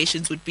the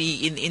repercussions would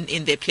be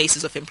in their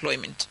places of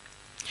employment.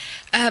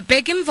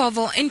 Begum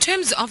Vovel, in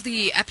terms of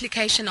the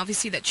application,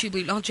 obviously, that you'll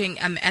be lodging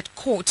at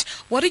court,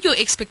 what are your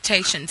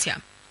expectations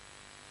here?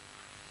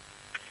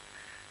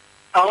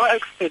 Our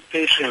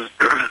expectation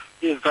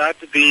is that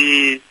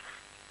the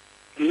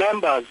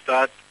members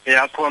that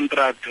their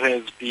contract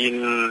has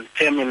been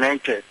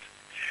terminated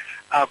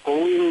are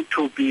going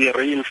to be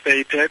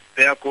reinstated.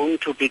 They are going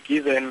to be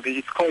given,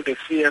 it's called a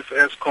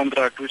CSS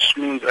contract, which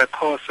means a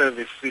core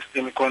service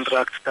system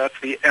contract. That's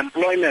the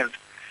employment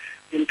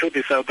into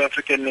the South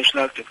African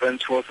National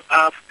Defence Force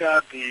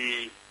after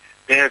they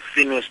have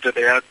finished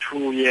their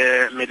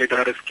 2-year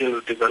military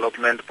skill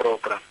development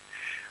program.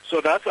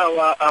 So that's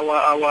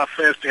our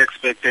first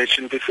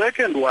expectation. The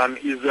second one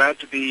is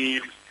that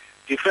the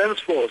Defence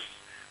Force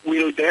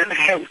will then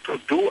have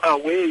to do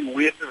away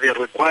with the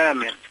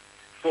requirement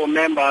for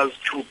members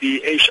to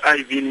be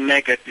HIV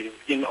negative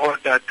in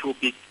order to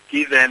be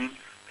given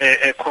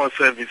a core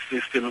service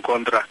system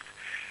contract.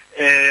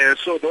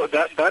 So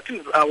that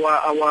is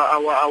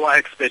our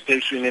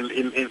expectation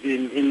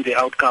in the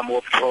outcome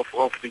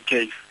of the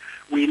case.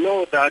 We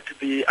know that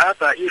the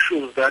other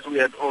issues that we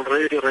had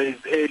already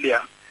raised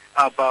earlier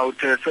about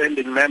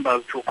sending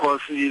members to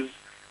courses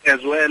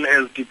as well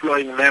as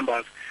deploying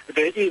members,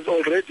 there is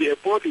already a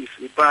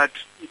policy, but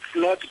it's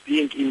not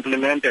being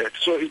implemented.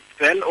 So it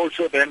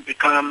then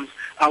becomes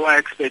our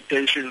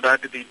expectation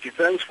that the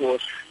Defence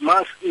Force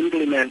must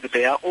implement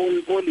their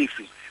own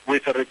policy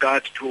with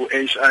regard to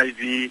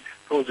HIV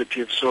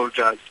positive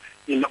soldiers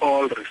in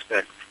all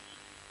respects.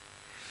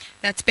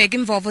 That's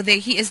Begum Vovel there.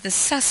 He is the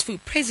SASFU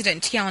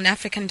president here on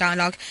African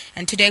Dialogue,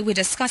 and today we're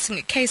discussing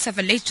a case of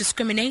alleged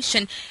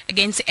discrimination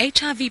against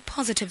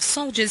HIV-positive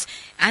soldiers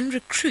and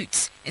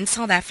recruits in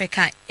South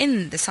Africa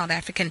in the South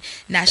African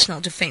National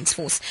Defence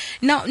Force.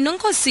 Now,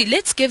 Nonkosi,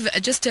 let's give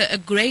just a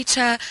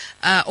greater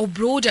or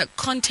broader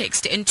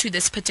context into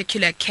this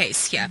particular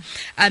case here.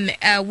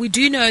 We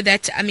do know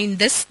that,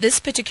 this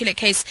particular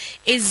case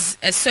is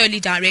solely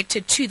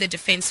directed to the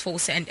Defence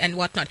Force and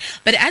whatnot.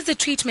 But as the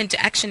Treatment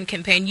Action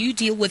Campaign, you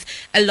deal with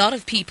a lot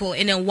of people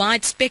in a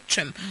wide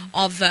spectrum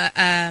of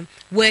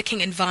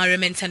working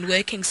environments and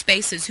working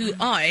spaces who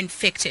are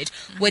infected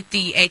with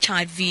the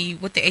HIV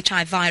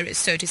virus,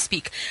 so to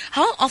speak.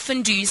 How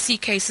often do you see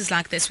cases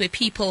like this where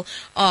people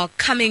are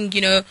coming,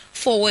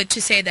 forward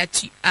to say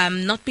that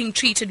not being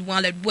treated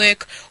well at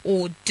work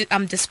or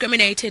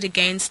discriminated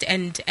against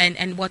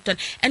and whatnot?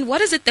 And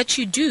what is it that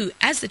you do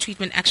as the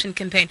Treatment Action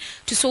Campaign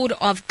to sort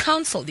of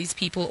counsel these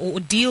people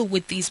or deal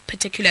with these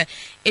particular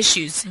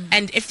issues?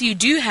 And if you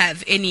do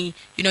have any,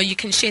 you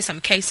can share some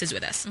cases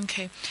with us.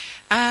 Okay.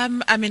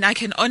 I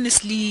can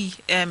honestly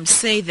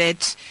say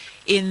that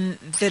in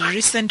the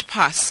recent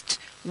past,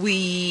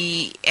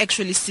 we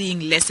actually seeing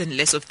less and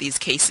less of these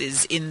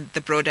cases in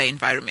the broader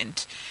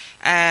environment.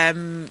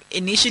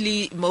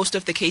 Initially, most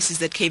of the cases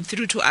that came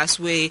through to us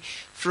were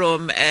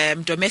from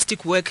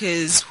domestic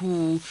workers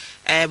who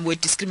were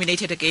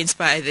discriminated against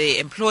by their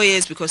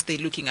employers because they're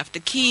looking after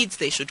kids,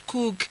 they should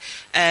cook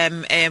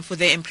for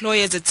their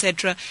employers,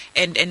 etc.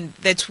 And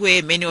that's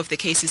where many of the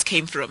cases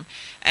came from.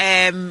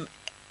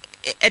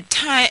 At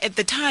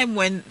the time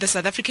when the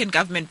South African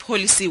government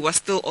policy was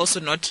still also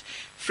not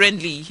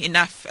friendly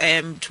enough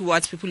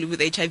towards people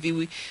with HIV,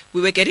 we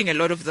were getting a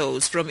lot of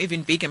those from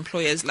even big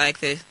employers like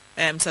the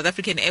South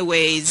African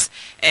Airways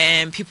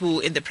and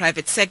people in the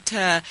private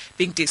sector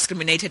being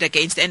discriminated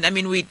against. And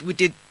we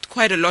did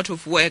quite a lot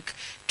of work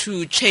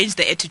to change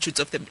the attitudes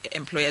of the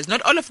employers.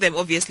 Not all of them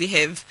obviously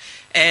have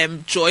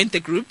joined the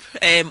group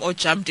or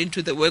jumped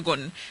into the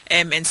wagon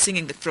and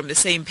singing from the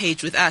same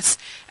page with us.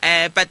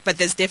 But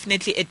there's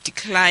definitely a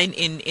decline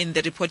in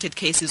the reported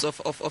cases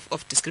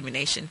of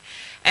discrimination.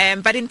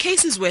 But in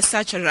cases where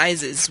such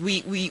arises,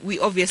 we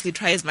obviously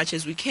try as much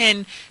as we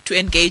can to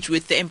engage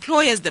with the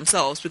employers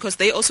themselves, because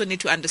they also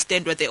need to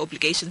understand what their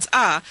obligations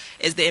are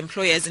as the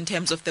employers in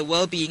terms of the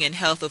well-being and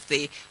health of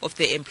the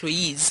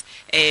employees.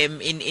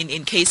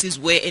 In cases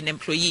where an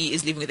employee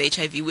is living with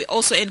HIV, we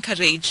also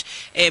encourage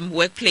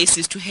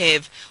workplaces to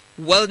have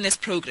wellness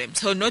programs.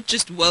 So not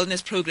just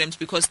wellness programs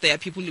because there are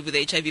people who live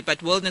with HIV, but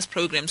wellness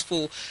programs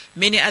for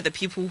many other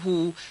people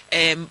who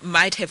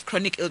might have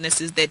chronic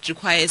illnesses that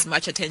requires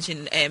much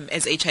attention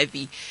as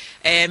HIV.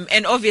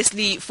 And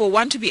obviously, for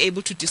one to be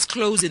able to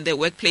disclose in their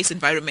workplace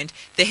environment,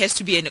 there has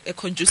to be a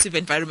conducive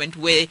environment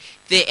where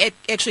they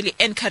actually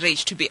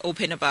encouraged to be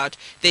open about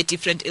their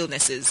different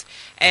illnesses.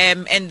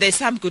 And there's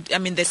some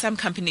there's some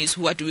companies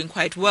who are doing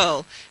quite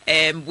well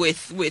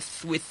with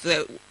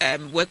the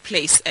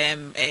workplace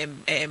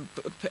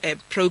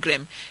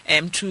program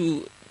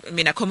to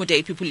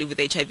accommodate people who live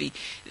with HIV.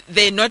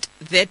 They're not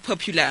that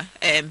popular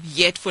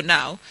yet for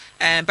now,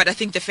 but I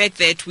think the fact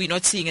that we're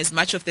not seeing as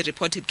much of the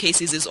reported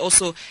cases is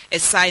also a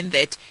sign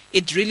that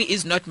it really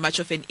is not much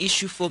of an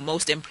issue for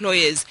most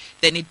employers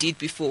than it did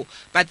before.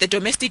 But the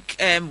domestic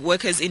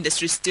workers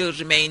industry still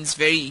remains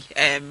very,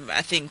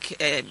 I think,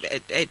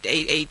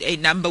 a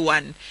number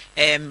one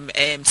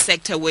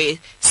sector where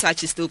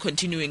such is still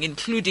continuing,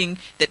 including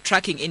the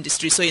trucking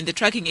industry. So in the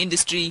trucking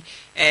industry,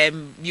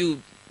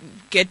 you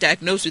get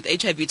diagnosed with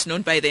HIV, it's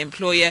known by the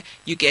employer,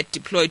 you get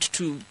deployed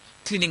to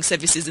cleaning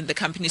services in the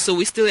company. So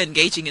we're still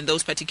engaging in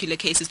those particular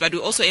cases, but we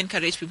also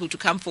encourage people to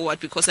come forward,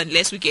 because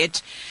unless we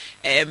get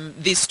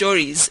these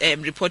stories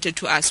reported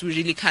to us, we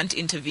really can't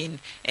intervene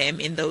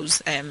in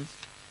those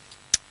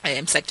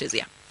sectors.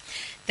 Yeah.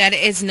 That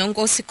is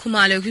Nongosi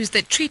Khumalo, who's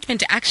the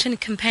Treatment Action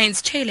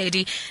Campaign's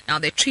chairlady. Now,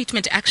 the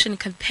Treatment Action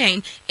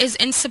Campaign is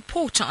in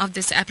support of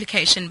this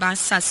application by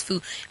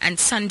SASFU and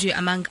Sandu,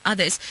 among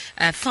others,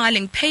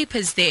 filing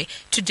papers there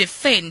to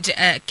defend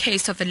a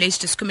case of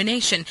alleged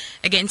discrimination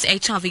against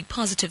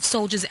HIV-positive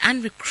soldiers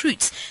and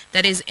recruits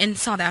that is in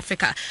South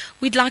Africa.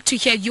 We'd like to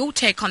hear your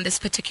take on this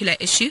particular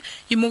issue.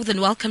 You're more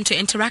than welcome to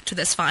interact with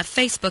us via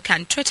Facebook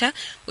and Twitter,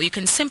 or you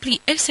can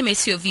simply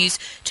SMS your views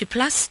to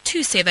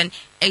 +27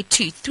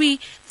 823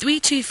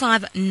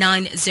 325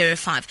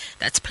 905.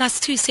 That's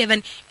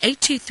 +27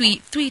 823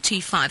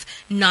 325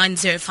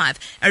 905.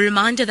 A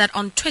reminder that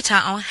on Twitter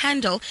our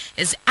handle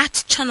is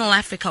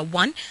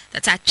 @ChannelAfrica1.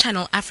 That's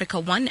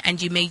 @ChannelAfrica1,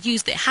 and you may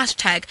use the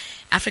hashtag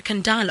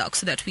African Dialogue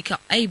so that we are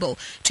able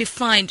to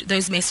find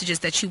those messages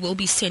that you will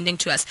be sending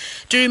to us.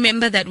 Do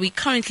remember that we're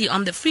currently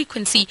on the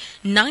frequency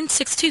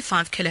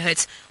 9625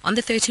 kilohertz on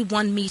the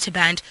 31 meter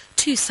band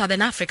to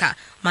Southern Africa.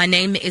 My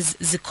name is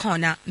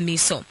Zikona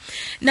Miso.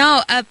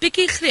 Now,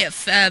 Biki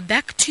Cliff,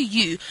 back to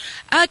you.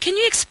 Can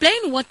you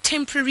explain what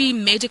temporary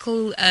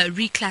medical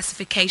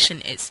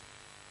reclassification is?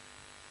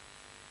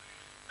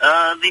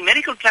 The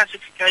medical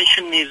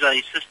classification is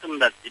a system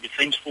that the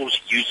Defence Force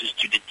uses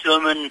to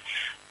determine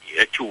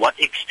to what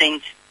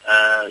extent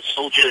a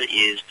soldier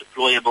is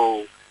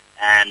deployable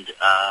and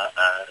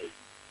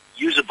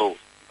usable,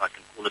 if I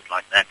can call it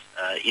like that,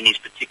 in his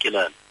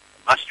particular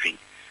mustering.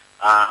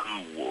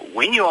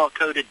 When you are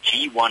coded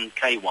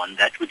G1K1,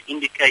 that would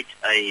indicate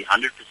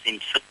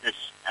 100% fitness,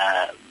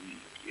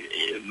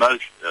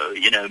 both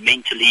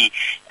mentally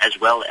as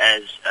well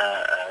as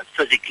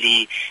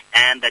physically,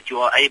 and that you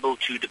are able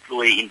to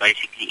deploy in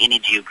basically any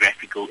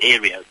geographical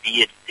area,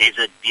 be it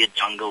desert, be it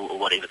jungle, or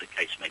whatever the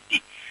case may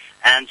be.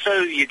 And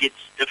so you get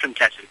different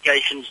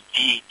classifications,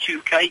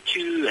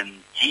 G2K2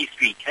 and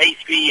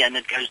G3K3, and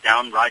it goes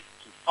down right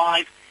to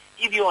 5.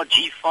 If you are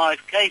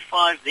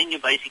G5K5, then you're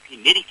basically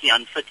medically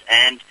unfit,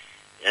 and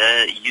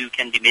you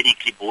can be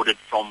medically boarded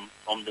from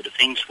the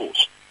Defence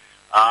Force.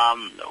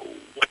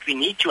 What we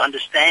need to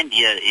understand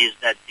here is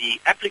that the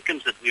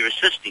applicants that we're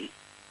assisting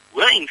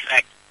were in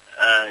fact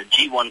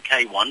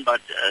G1K1,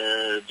 but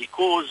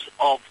because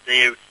of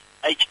their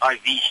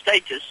HIV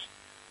status,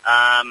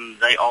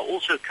 they are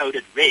also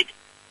coded red,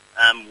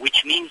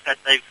 which means that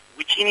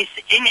which in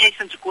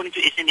essence, according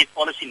to SNF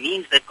policy,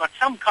 means they've got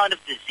some kind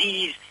of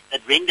disease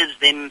that renders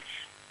them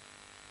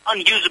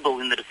unusable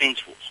in the Defence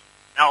Force.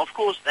 Now, of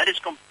course, that is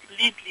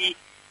completely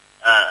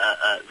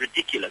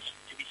ridiculous.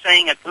 To be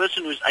saying a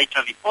person who's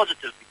HIV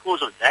positive,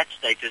 because of that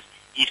status,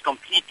 is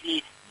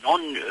completely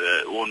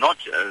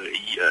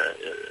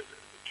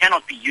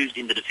cannot be used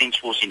in the Defence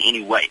Force in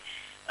any way.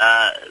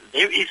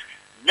 There is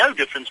no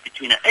difference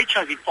between an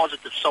HIV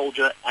positive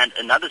soldier and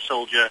another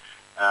soldier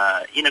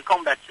in a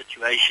combat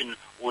situation,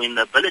 or in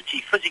the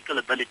physical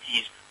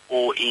abilities,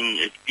 or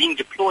in being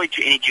deployed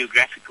to any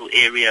geographical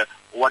area,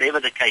 or whatever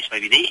the case may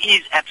be. There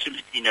is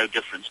absolutely no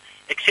difference,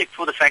 except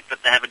for the fact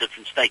that they have a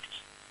different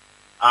status.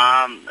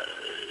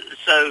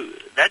 So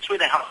that's where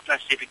the health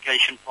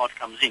classification part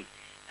comes in.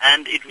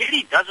 And it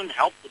really doesn't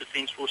help the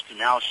Defence Force to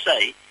now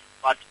say,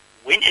 but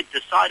when it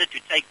decided to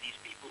take these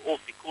people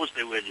off because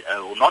they were,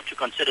 or not to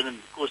consider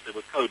them because they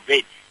were code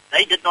red,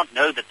 they did not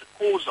know that the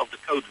cause of the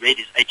code red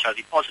is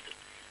HIV positive.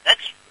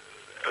 That's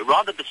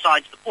rather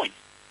besides the point.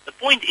 The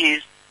point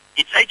is,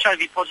 it's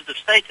HIV positive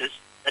status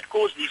that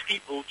caused these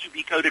people to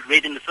be coded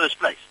red in the first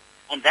place.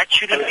 And that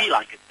shouldn't be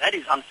like it. That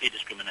is unfair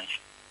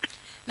discrimination.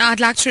 Now,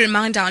 I'd like to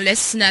remind our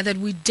listener that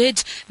we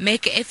did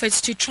make efforts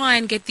to try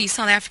and get the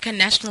South African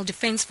National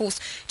Defence Force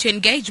to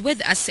engage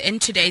with us in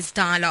today's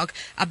dialogue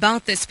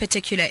about this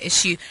particular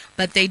issue,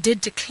 but they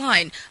did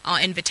decline our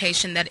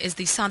invitation. That is,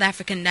 the South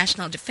African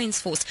National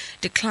Defence Force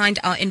declined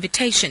our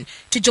invitation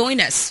to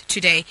join us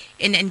today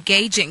in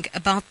engaging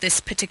about this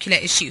particular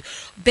issue.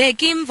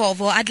 Bheki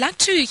Mvovo, I'd like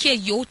to hear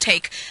your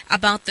take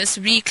about this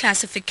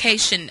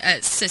reclassification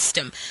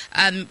system.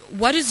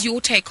 What is your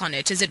take on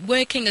it? Is it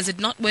working? Is it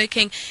not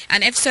working?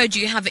 And if so, do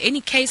you have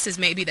any cases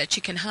maybe that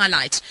you can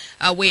highlight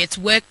where it's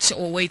worked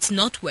or where it's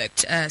not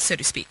worked, so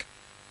to speak?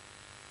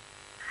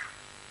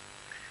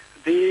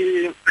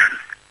 The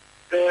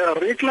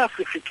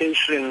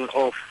reclassification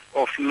of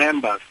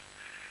members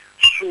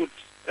should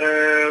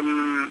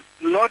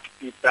not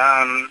be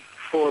done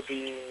for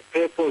the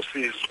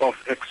purposes of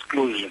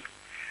exclusion.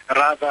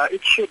 Rather,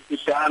 it should be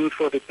done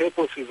for the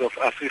purposes of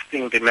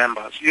assisting the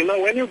members. You know,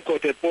 when you've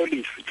got a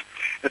policy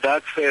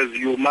that says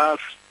you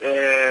must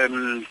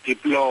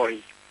deploy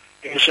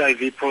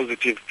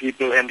HIV-positive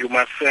people and you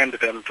must send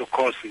them to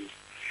courses,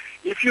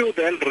 if you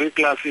then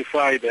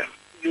reclassify them,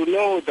 you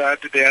know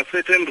that there are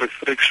certain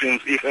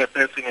restrictions if a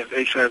person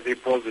is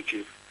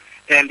HIV-positive,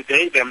 and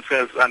they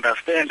themselves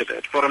understand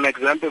that. For an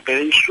example,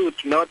 they should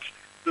not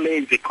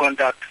play the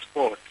contact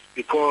sport,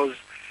 because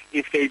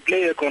if they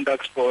play a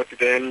contact sport,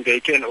 then they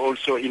can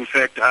also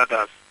infect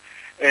others.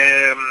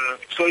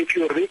 So if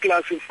you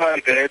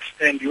reclassify that,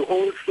 and you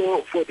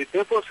also, for the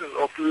purposes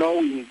of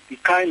knowing the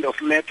kind of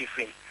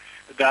medicine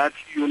that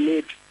you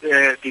need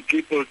the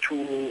people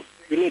to,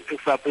 you need to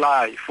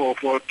supply for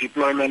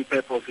deployment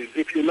purposes,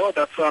 if you know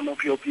that some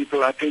of your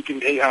people are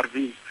taking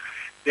ARVs,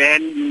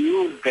 then you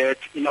use that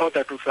in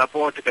order to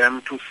support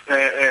them to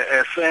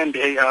send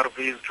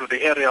ARVs to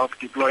the area of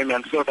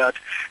deployment so that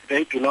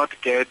they do not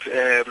get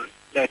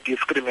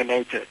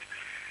discriminated.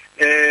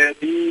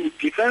 The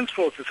Defence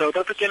Force, the South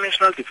African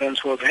National Defence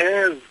Force,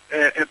 has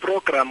a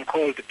program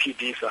called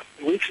TDISA,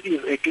 which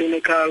is a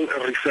clinical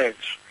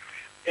research.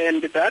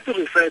 And that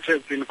research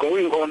has been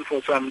going on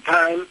for some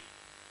time,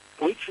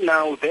 which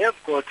now they have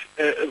got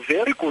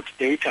very good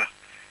data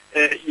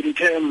in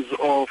terms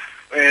of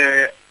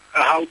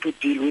how to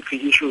deal with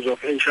the issues of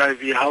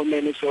HIV, how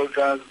many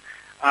soldiers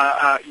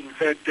are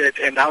infected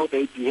and how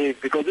they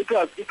behave. Because it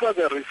was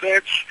a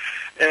research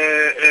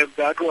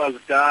that was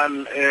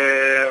done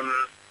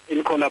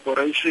in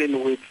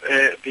collaboration with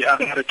the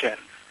Americans.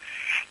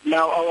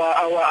 Now,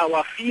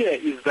 our fear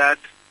is that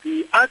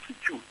the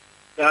attitude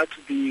that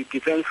the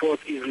Defence Force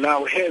is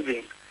now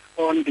having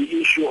on the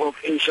issue of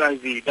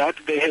HIV, that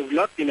there has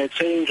not been a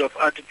change of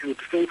attitude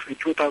since the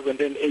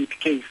 2008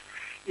 case,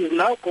 is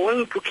now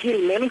going to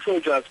kill many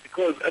soldiers,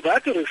 because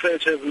that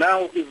research is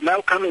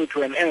now coming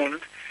to an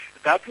end.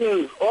 That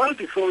means all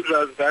the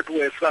soldiers that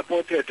were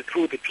supported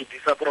through the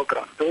TDISA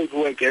program, those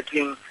who were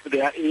getting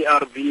their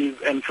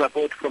ARVs and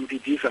support from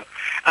TDISA,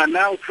 are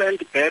now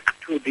sent back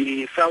to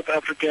the South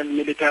African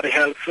Military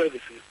Health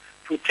Services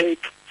to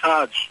take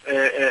charge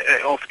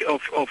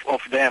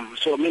of them.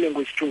 So meaning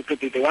which to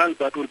be the ones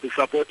that will be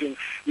supporting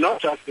not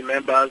just the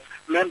members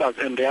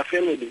and their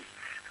families.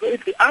 So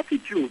if the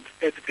attitude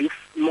at this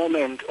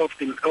moment of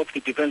the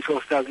Defence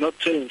Force does not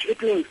change,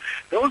 it means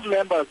those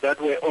members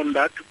that were on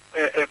that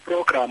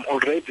program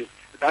already,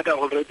 that are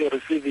already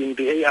receiving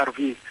the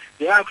ARVs,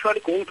 they are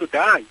actually going to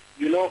die.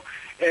 You know,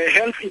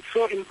 hence it's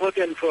so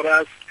important for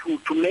us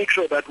to make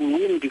sure that we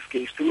win this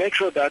case, to make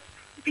sure that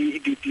the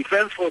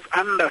Defence Force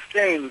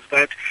understands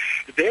that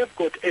they've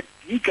got a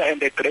bigger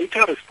and a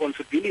greater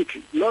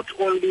responsibility, not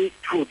only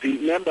to the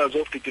members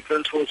of the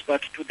Defence Force,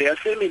 but to their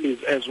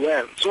families as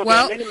well. So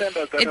well, there are many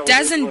members that it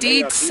does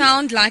indeed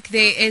sound like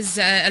there is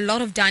a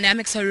lot of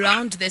dynamics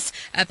around this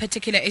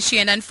particular issue,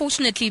 and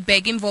unfortunately,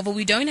 Bheki Mvovo,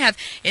 we don't have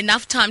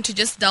enough time to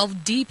just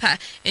delve deeper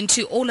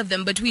into all of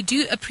them, but we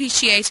do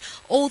appreciate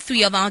all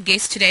three of our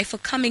guests today for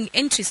coming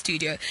into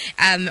studio,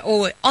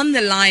 or on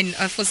the line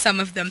for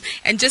some of them,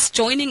 and just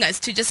joining us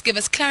to just give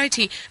us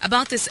clarity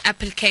about this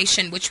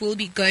application, which will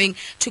be going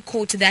to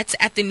court. That's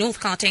at the North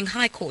Gauteng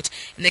High Court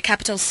in the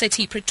capital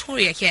city,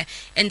 Pretoria, here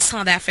in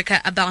South Africa,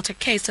 about a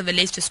case of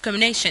alleged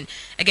discrimination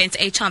against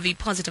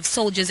HIV-positive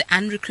soldiers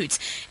and recruits.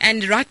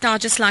 And right now,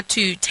 I'd just like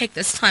to take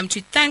this time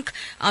to thank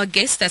our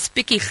guests. That's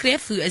Bheki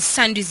Greef, who is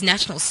SANDU's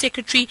National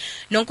Secretary,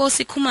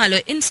 Nonkosi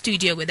Khumalo in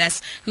studio with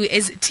us, who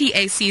is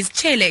TAC's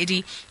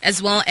chairlady,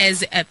 as well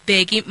as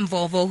Bheki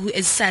Mvovo, who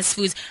is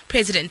SASFU's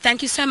president.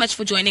 Thank you so much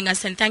for joining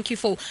us, and thank you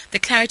for the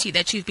clarity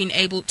that you've been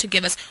able to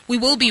give us. We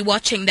will be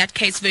watching that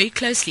case very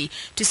closely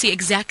to see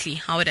exactly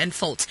how it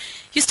unfolds.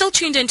 You're still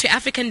tuned into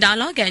African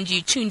Dialogue, and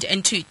you tuned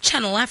into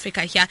Channel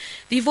Africa here,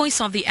 the voice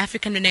of the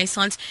African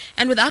Renaissance.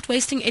 And without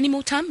wasting any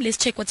more time, let's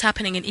check what's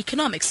happening in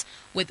economics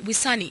with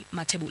Wisani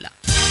Matebula.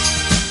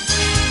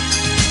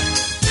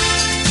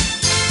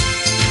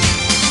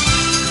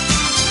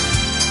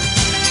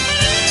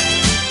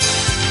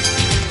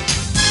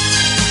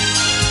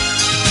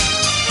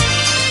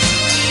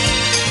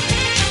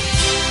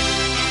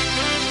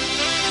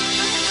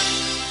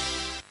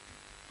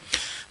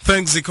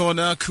 Pengzi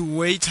corner,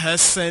 Kuwait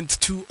has sent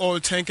 2 oil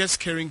tankers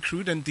carrying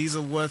crude and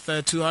diesel worth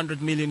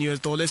 $200 million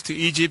to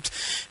Egypt.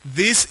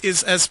 This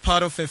is as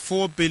part of a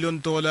 $4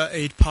 billion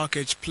aid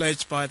package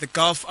pledged by the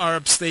Gulf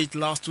Arab state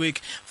last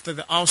week after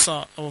the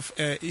ousting of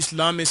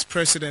Islamist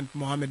President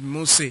Mohamed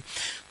Morsi.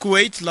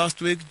 Kuwait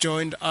last week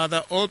joined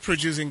other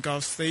oil-producing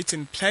Gulf states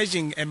in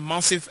pledging a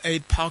massive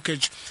aid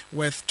package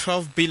worth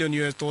 $12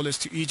 billion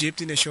to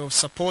Egypt in a show of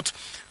support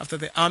after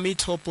the army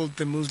toppled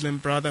the Muslim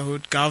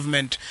Brotherhood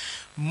government.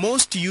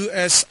 Most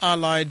U.S.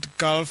 allied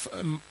Gulf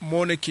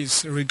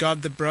monarchies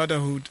regard the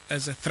Brotherhood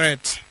as a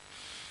threat.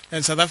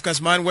 And South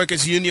Africa's Mine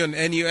Workers Union,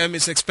 NUM,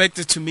 is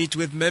expected to meet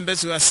with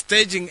members who are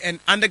staging an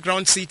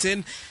underground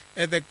sit-in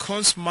at the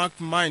Consmark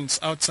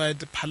mines outside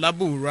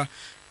Palabura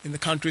in the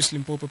country's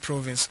Limpopo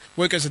province.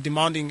 Workers are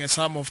demanding a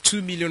sum of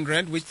 2 million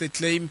rand, which they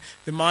claim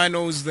the mine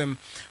owes them.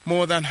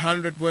 More than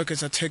 100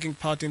 workers are taking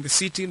part in the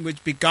sit-in,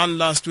 which began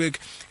last week.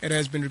 It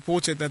has been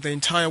reported that the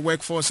entire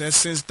workforce has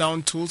since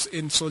downed tools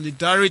in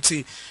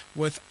solidarity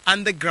with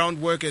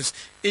underground workers.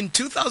 In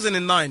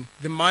 2009,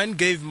 the mine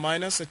gave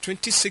miners a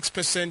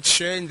 26%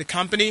 share in the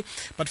company,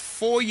 but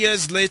 4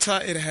 years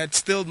later, it had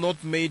still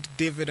not made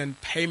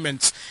dividend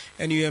payments.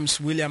 NUM's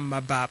William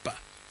Mabapa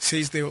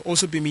says they will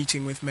also be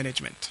meeting with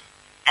management.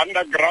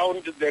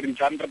 Underground, there is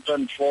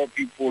 104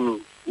 people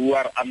who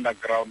are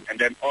underground, and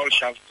then all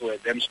shafts were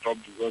then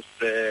stopped because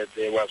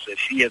there was a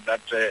fear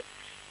that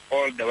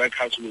all the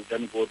workers will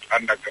then go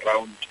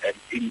underground and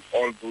in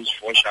all those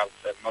 4 shafts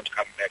and not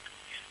come back.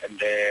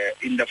 And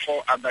in the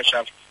 4 other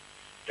shafts,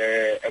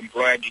 the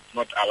employer did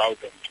not allow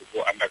them to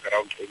go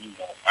underground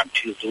anymore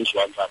until those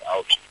ones are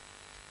out.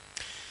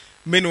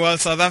 Meanwhile,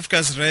 South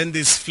Africa's rand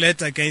is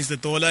flat against the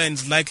dollar and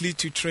is likely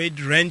to trade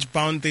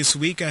range-bound this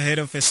week ahead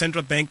of a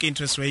central bank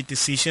interest rate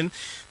decision.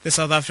 The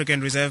South African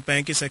Reserve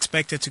Bank is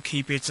expected to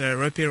keep its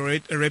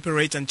repo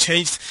rate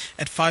unchanged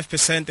at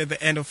 5% at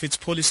the end of its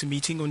policy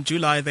meeting on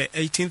July the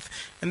 18th,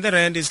 and the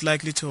rand is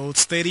likely to hold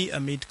steady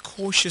amid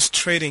cautious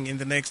trading in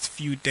the next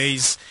few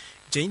days.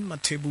 Jane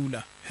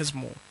Matebula has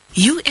more.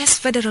 U.S.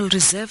 Federal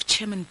Reserve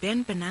Chairman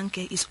Ben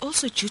Bernanke is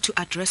also due to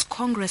address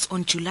Congress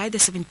on July the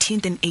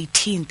 17th and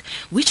 18th,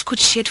 which could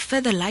shed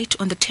further light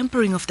on the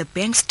tempering of the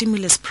bank's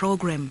stimulus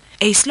program.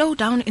 A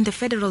slowdown in the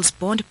Federal's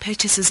bond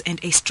purchases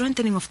and a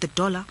strengthening of the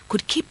dollar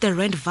could keep the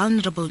rand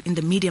vulnerable in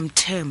the medium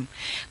term.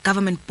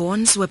 Government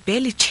bonds were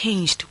barely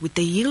changed, with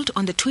the yield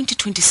on the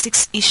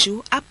 2026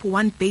 issue up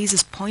 1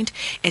 basis point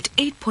at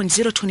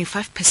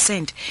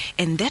 8.025%,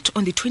 and that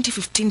on the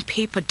 2015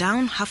 paper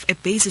down half a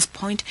basis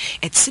point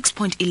at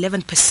 6.11%.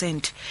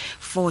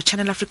 For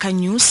Channel Africa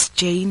News,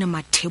 Jane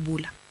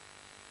Matebula.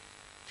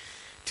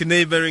 To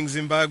neighboring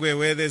Zimbabwe,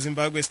 where the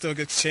Zimbabwe Stock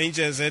Exchange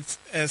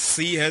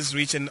ZSC has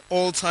reached an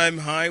all-time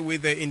high,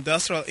 with the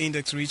industrial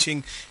index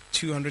reaching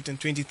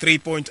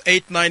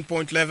 223.89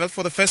 point level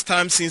for the first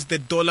time since the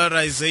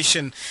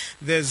dollarization.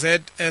 The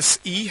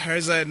ZSE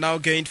has now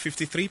gained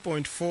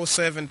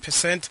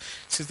 53.47%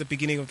 since the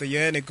beginning of the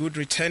year, and a good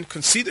return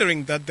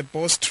considering that the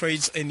bourse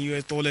trades in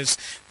US dollars.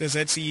 The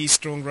ZSE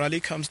strong rally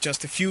comes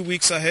just a few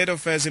weeks ahead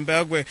of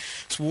Zimbabwe's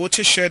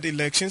watershed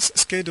elections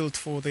scheduled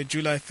for the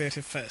July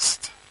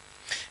 31st.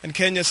 And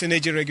Kenya's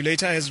energy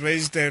regulator has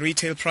raised the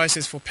retail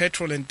prices for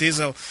petrol and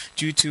diesel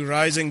due to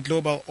rising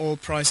global oil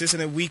prices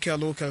and a weaker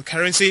local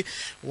currency,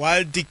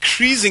 while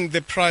decreasing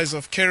the price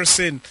of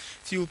kerosene.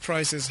 Fuel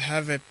prices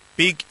have a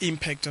big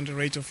impact on the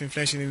rate of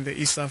inflation in the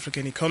East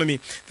African economy.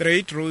 The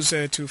rate rose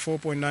to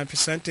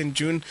 4.9% in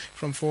June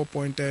from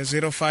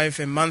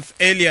 4.05% a month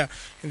earlier.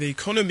 And the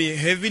economy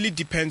heavily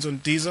depends on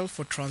diesel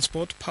for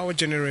transport, power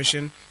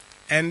generation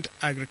and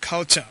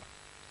agriculture.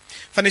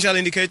 Financial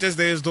indicators: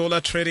 there is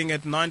dollar trading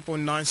at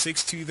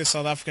 9.96 to the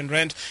South African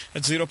rand,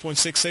 at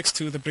 0.66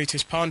 to the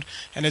British pound,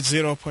 and at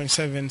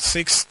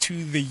 0.76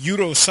 to the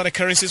euro. Other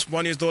currencies: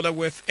 $1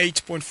 worth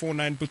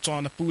 8.49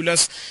 Botswana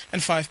pulas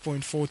and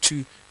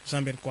 5.42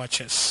 Zambian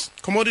kwaches.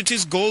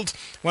 Commodities: gold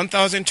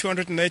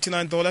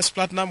 $1,289,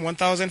 platinum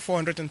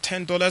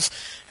 $1,410,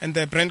 and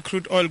the Brent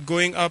crude oil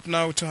going up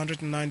now to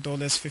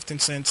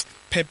 $109.15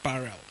 per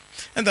barrel.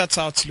 And that's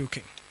how it's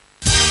looking.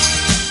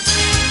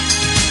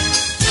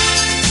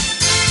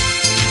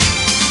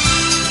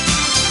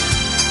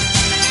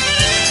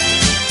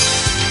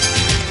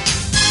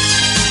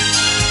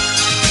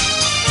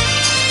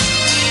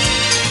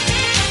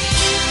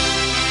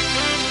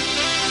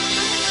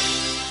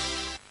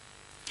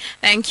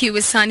 Thank you,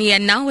 Isani.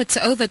 And now it's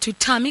over to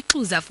Tami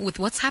Kluza with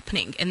what's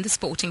happening in the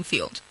sporting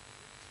field.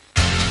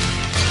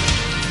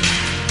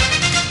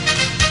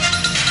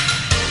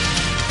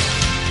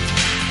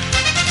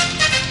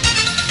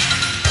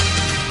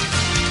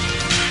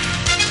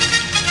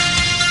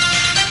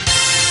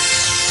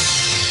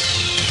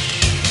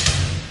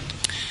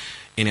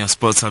 In our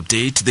sports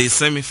update, the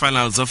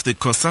semi-finals of the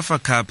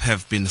COSAFA Cup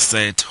have been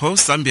set.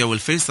 Host Zambia will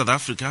face South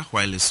Africa,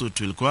 while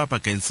Lesotho will go up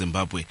against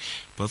Zimbabwe.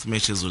 Both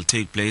matches will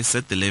take place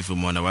at the Levi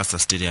Mwanawasa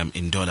Stadium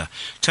in Ndola.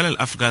 Channel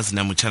Africa's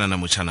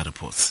Namuchana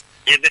reports.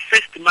 The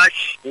first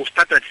match will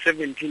start at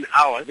 17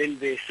 hours. Then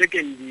the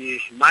second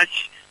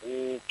match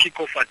will kick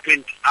off at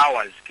 20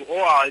 hours. To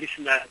all our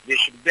listeners, they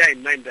should bear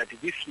in mind that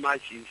this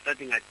match is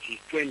starting at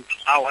 20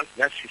 hours.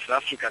 That's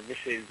South Africa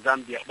versus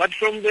Zambia. But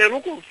from the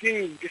look of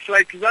things, it's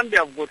like Zambia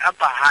have got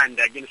upper hand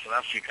against South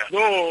Africa.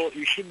 Though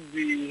it should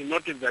be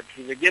noted that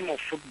the game of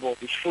football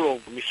is full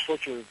of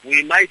misfortune.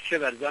 We might say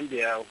that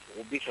Zambia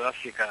will beat South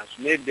Africa.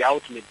 So maybe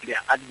ultimately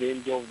at the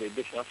end of the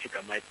day, South Africa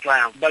might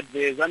triumph. But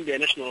the Zambia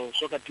national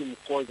soccer team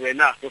called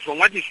Rena. So from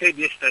what he said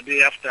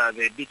yesterday after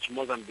they beat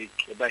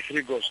Mozambique by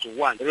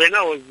 3-1, Rena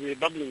was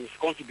bubbling with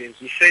confidence.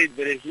 He said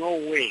there is no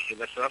way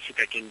that South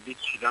Africa can beat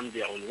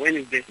Zambia on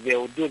Wednesday. They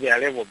will do their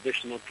level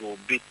best not to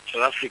beat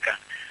South Africa.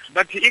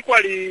 But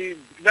equally,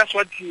 that's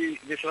what the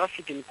South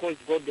African coach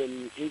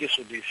Gordon English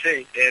would be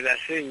saying. They're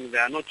saying they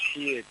are not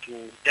here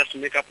to just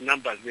make up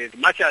numbers. The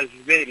match as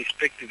they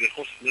respect the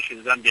host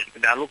nation Zambia.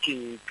 They are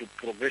looking to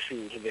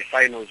progressing to the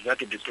finals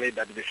that will be played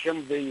at the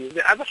same venue.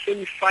 The other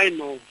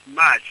semi-final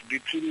match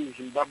between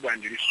Zimbabwe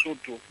and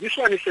Lesotho, this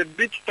one is a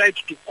bit tight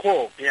to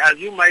call. As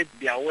you might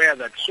be aware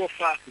that so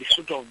far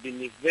Lesotho have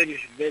been very,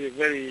 very,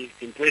 very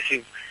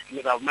impressive.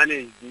 They have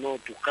managed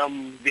to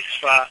come this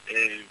far.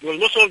 Because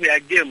most of their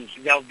games,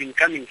 they have been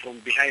coming from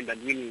behind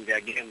and winning their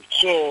games.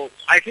 So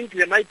I think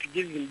they might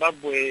give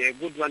Zimbabwe a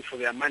good run for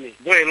their money.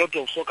 Though a lot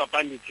of soccer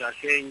pundits are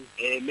saying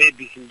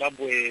maybe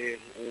Zimbabwe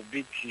will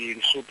beat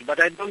Lesotho,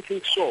 but I don't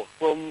think so.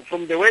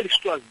 From the way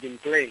Lesotho has been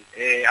playing,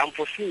 I'm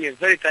foreseeing a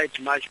very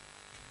tight match.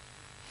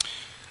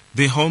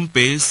 The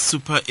home-based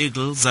Super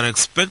Eagles are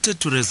expected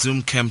to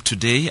resume camp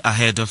today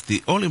ahead of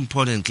the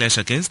all-important clash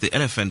against the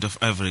Elephant of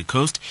Ivory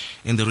Coast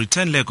in the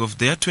return leg of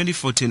their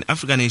 2014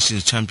 African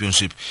Nations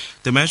Championship.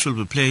 The match will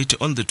be played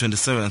on the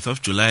 27th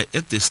of July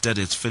at the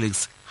Stade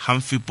Felix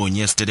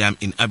Houphouet-Boigny Stadium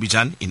in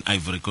Abidjan in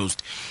Ivory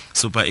Coast.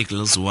 Super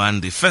Eagles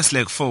won the first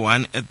leg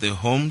 4-1 at the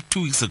home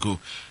 2 weeks ago.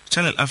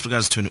 Channel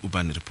Africa's Tony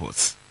Ubani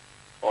reports.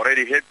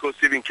 Already head coach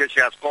Stephen Keshi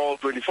has called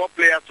 24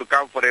 players to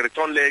come for the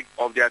return leg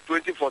of their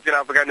 2014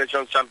 African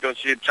Nations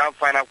Championship Champ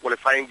Final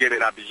qualifying game in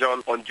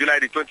Abidjan on July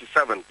the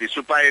 27th. The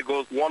Super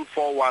Eagles won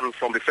 4-1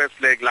 from the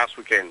first leg last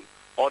weekend.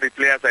 All the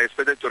players are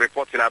expected to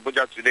report in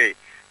Abuja today.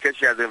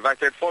 Keshi has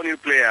invited 4 new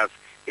players,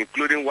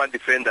 including 1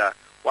 defender,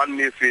 1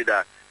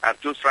 midfielder,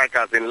 and 2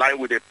 strikers in line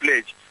with a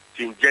pledge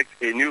to inject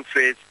a new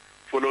face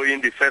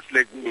following the first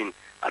leg win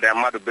at the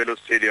Ahmadu Bello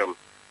Stadium,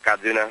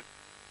 Kaduna.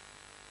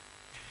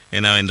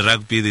 And now in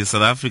rugby, the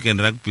South African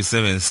Rugby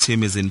Sevens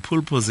team is in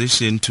pole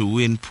position to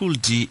win Pool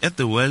D at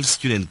the World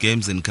Student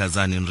Games in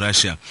Kazan in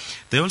Russia.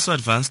 They also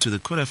advanced to the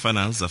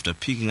quarterfinals after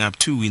picking up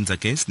 2 wins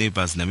against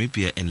neighbors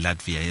Namibia and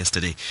Latvia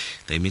yesterday.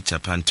 They meet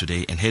Japan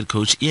today, and head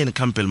coach Ian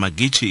Campbell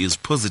Magichi is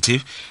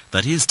positive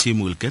that his team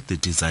will get the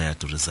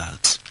desired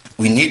result.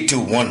 We need to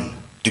win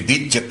to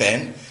beat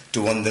Japan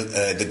to win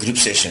the group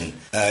session.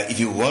 If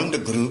you won the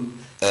group,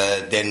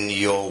 then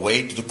your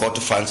way to the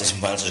quarterfinals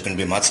and finals is going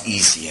to be much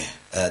easier.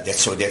 That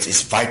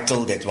is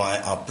vital. That's why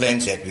our plan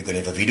is that we're going to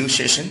have a video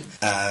session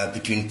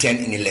between 10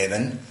 and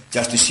 11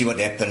 just to see what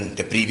happened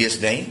the previous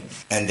day.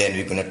 And then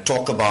we're going to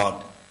talk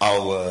about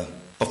our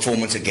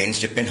performance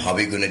against Japan, how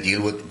we're going to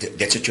deal with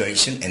that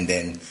situation. And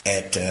then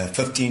at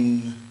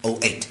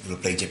 15:08, we'll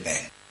play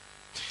Japan.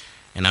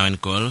 And now in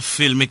golf,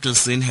 Phil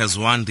Mickelson has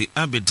won the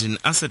Aberdeen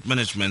Asset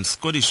Management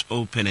Scottish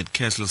Open at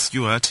Castle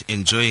Stewart,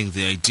 enjoying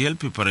the ideal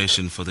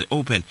preparation for the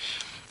Open.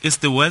 It's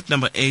the world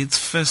number 8's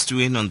first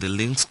win on the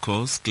links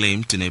course,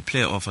 claimed in a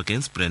playoff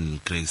against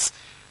Brendan Grace.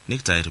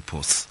 Nick Dye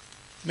reports.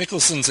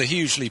 Mickelson's a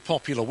hugely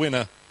popular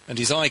winner, and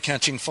his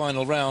eye-catching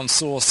final round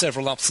saw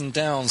several ups and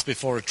downs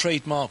before a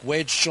trademark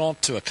wedge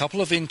shot to a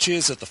couple of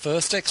inches at the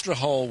first extra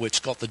hole,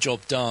 which got the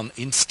job done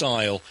in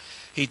style.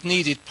 He'd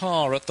needed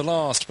par at the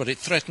last, but it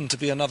threatened to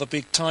be another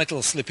big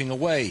title slipping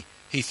away.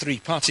 He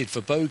 3-putted for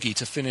bogey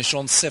to finish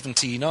on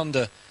 17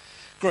 under.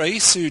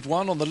 Grace, who'd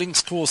won on the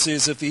links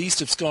courses of the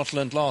east of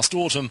Scotland last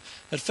autumn,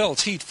 had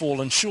felt he'd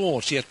fallen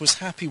short, yet was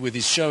happy with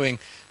his showing.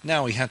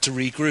 Now he had to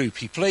regroup.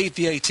 He played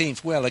the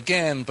 18th well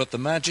again, but the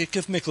magic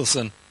of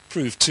Mickelson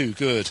proved too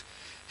good.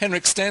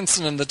 Henrik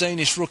Stenson and the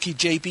Danish rookie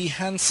J.B.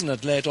 Hansen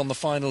had led on the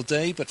final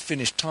day, but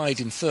finished tied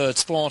in 3rd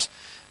spot.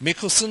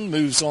 Mickelson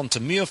moves on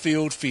to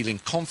Muirfield, feeling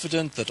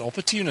confident that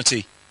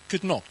opportunity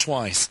could knock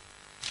twice.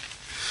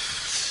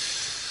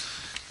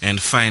 And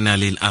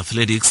finally, in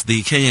athletics,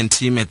 the Kenyan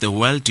team at the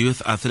World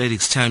Youth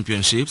Athletics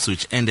Championships,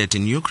 which ended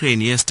in Ukraine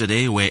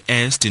yesterday, were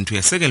asked into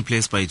a second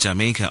place by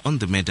Jamaica on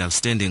the medal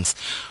standings.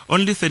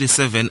 Only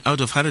 37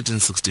 out of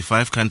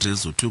 165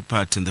 countries who took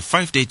part in the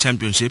 5-day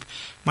championship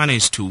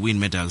managed to win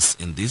medals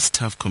in this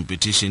tough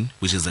competition,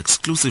 which is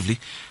exclusively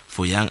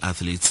for young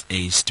athletes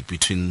aged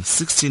between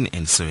 16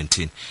 and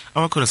 17.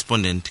 Our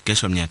correspondent,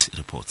 Gesham Nyati,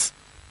 reports.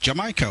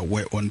 Jamaica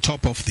were on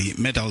top of the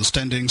medal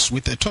standings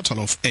with a total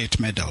of 8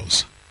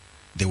 medals.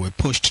 They were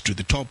pushed to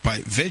the top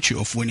by virtue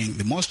of winning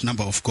the most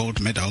number of gold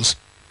medals,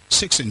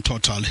 6 in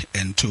total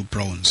and 2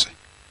 bronze.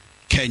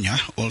 Kenya,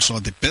 also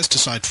the best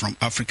side from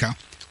Africa,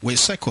 were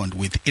second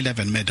with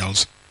 11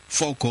 medals,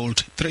 4 gold,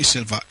 3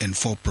 silver and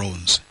 4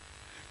 bronze.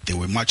 They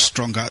were much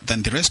stronger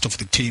than the rest of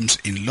the teams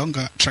in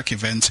longer track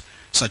events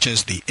such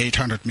as the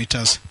 800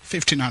 meters,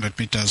 1500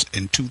 meters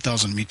and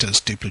 2000 meters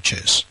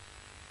steeplechase.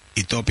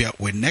 Ethiopia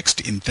were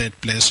next in third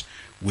place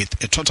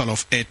with a total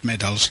of 8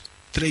 medals,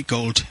 3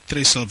 gold,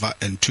 3 silver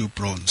and 2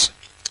 bronze.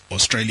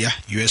 Australia,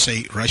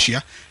 USA,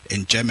 Russia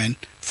and Germany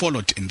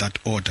followed in that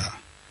order.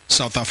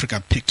 South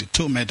Africa picked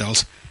 2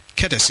 medals,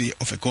 courtesy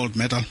of a gold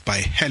medal by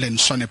Helen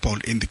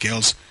Swanepoel in the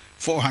girls'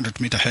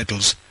 400-meter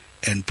hurdles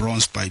and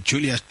bronze by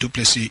Julia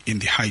Duplessis in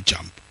the high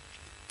jump.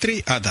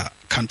 3 other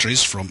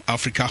countries from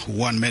Africa who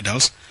won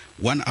medals,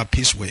 1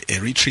 apiece were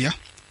Eritrea,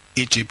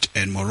 Egypt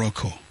and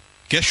Morocco.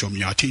 Gershom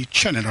Nyati,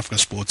 Channel Africa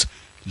Sports,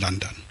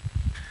 London.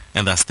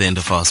 And that's the end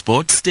of our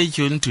sports. Stay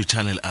tuned to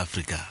Channel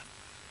Africa.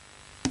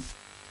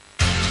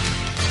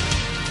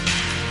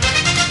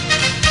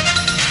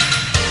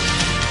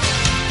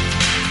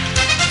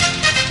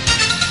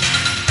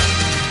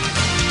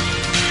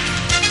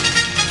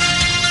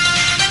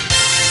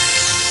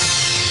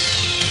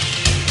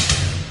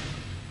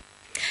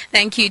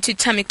 Thank you to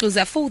Tammy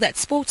Kluza for that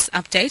sports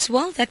update.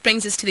 Well, that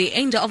brings us to the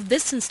end of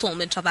this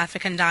installment of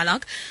African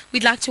Dialogue.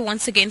 We'd like to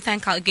once again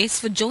thank our guests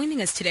for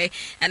joining us today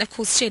and, of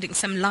course, shedding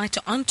some light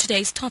on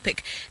today's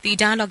topic. The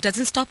dialogue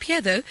doesn't stop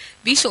here, though.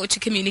 Be sure to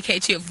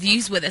communicate your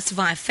views with us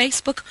via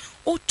Facebook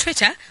or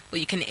Twitter, or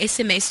you can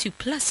SMS to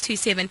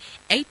 +27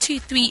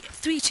 823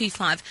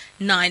 325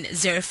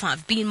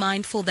 905. Be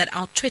mindful that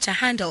our Twitter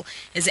handle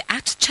is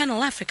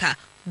 @ChannelAfrica1.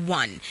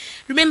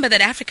 Remember that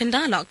African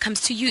Dialogue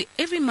comes to you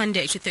every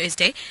Monday to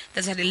Thursday.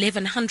 That's at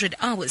 1100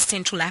 hours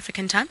Central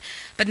African Time.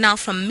 But now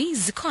from me,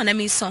 Zikona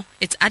Miso,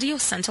 it's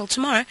adios until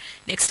tomorrow.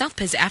 Next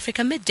up is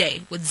Africa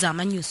Midday with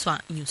Zama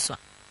Nyuswa.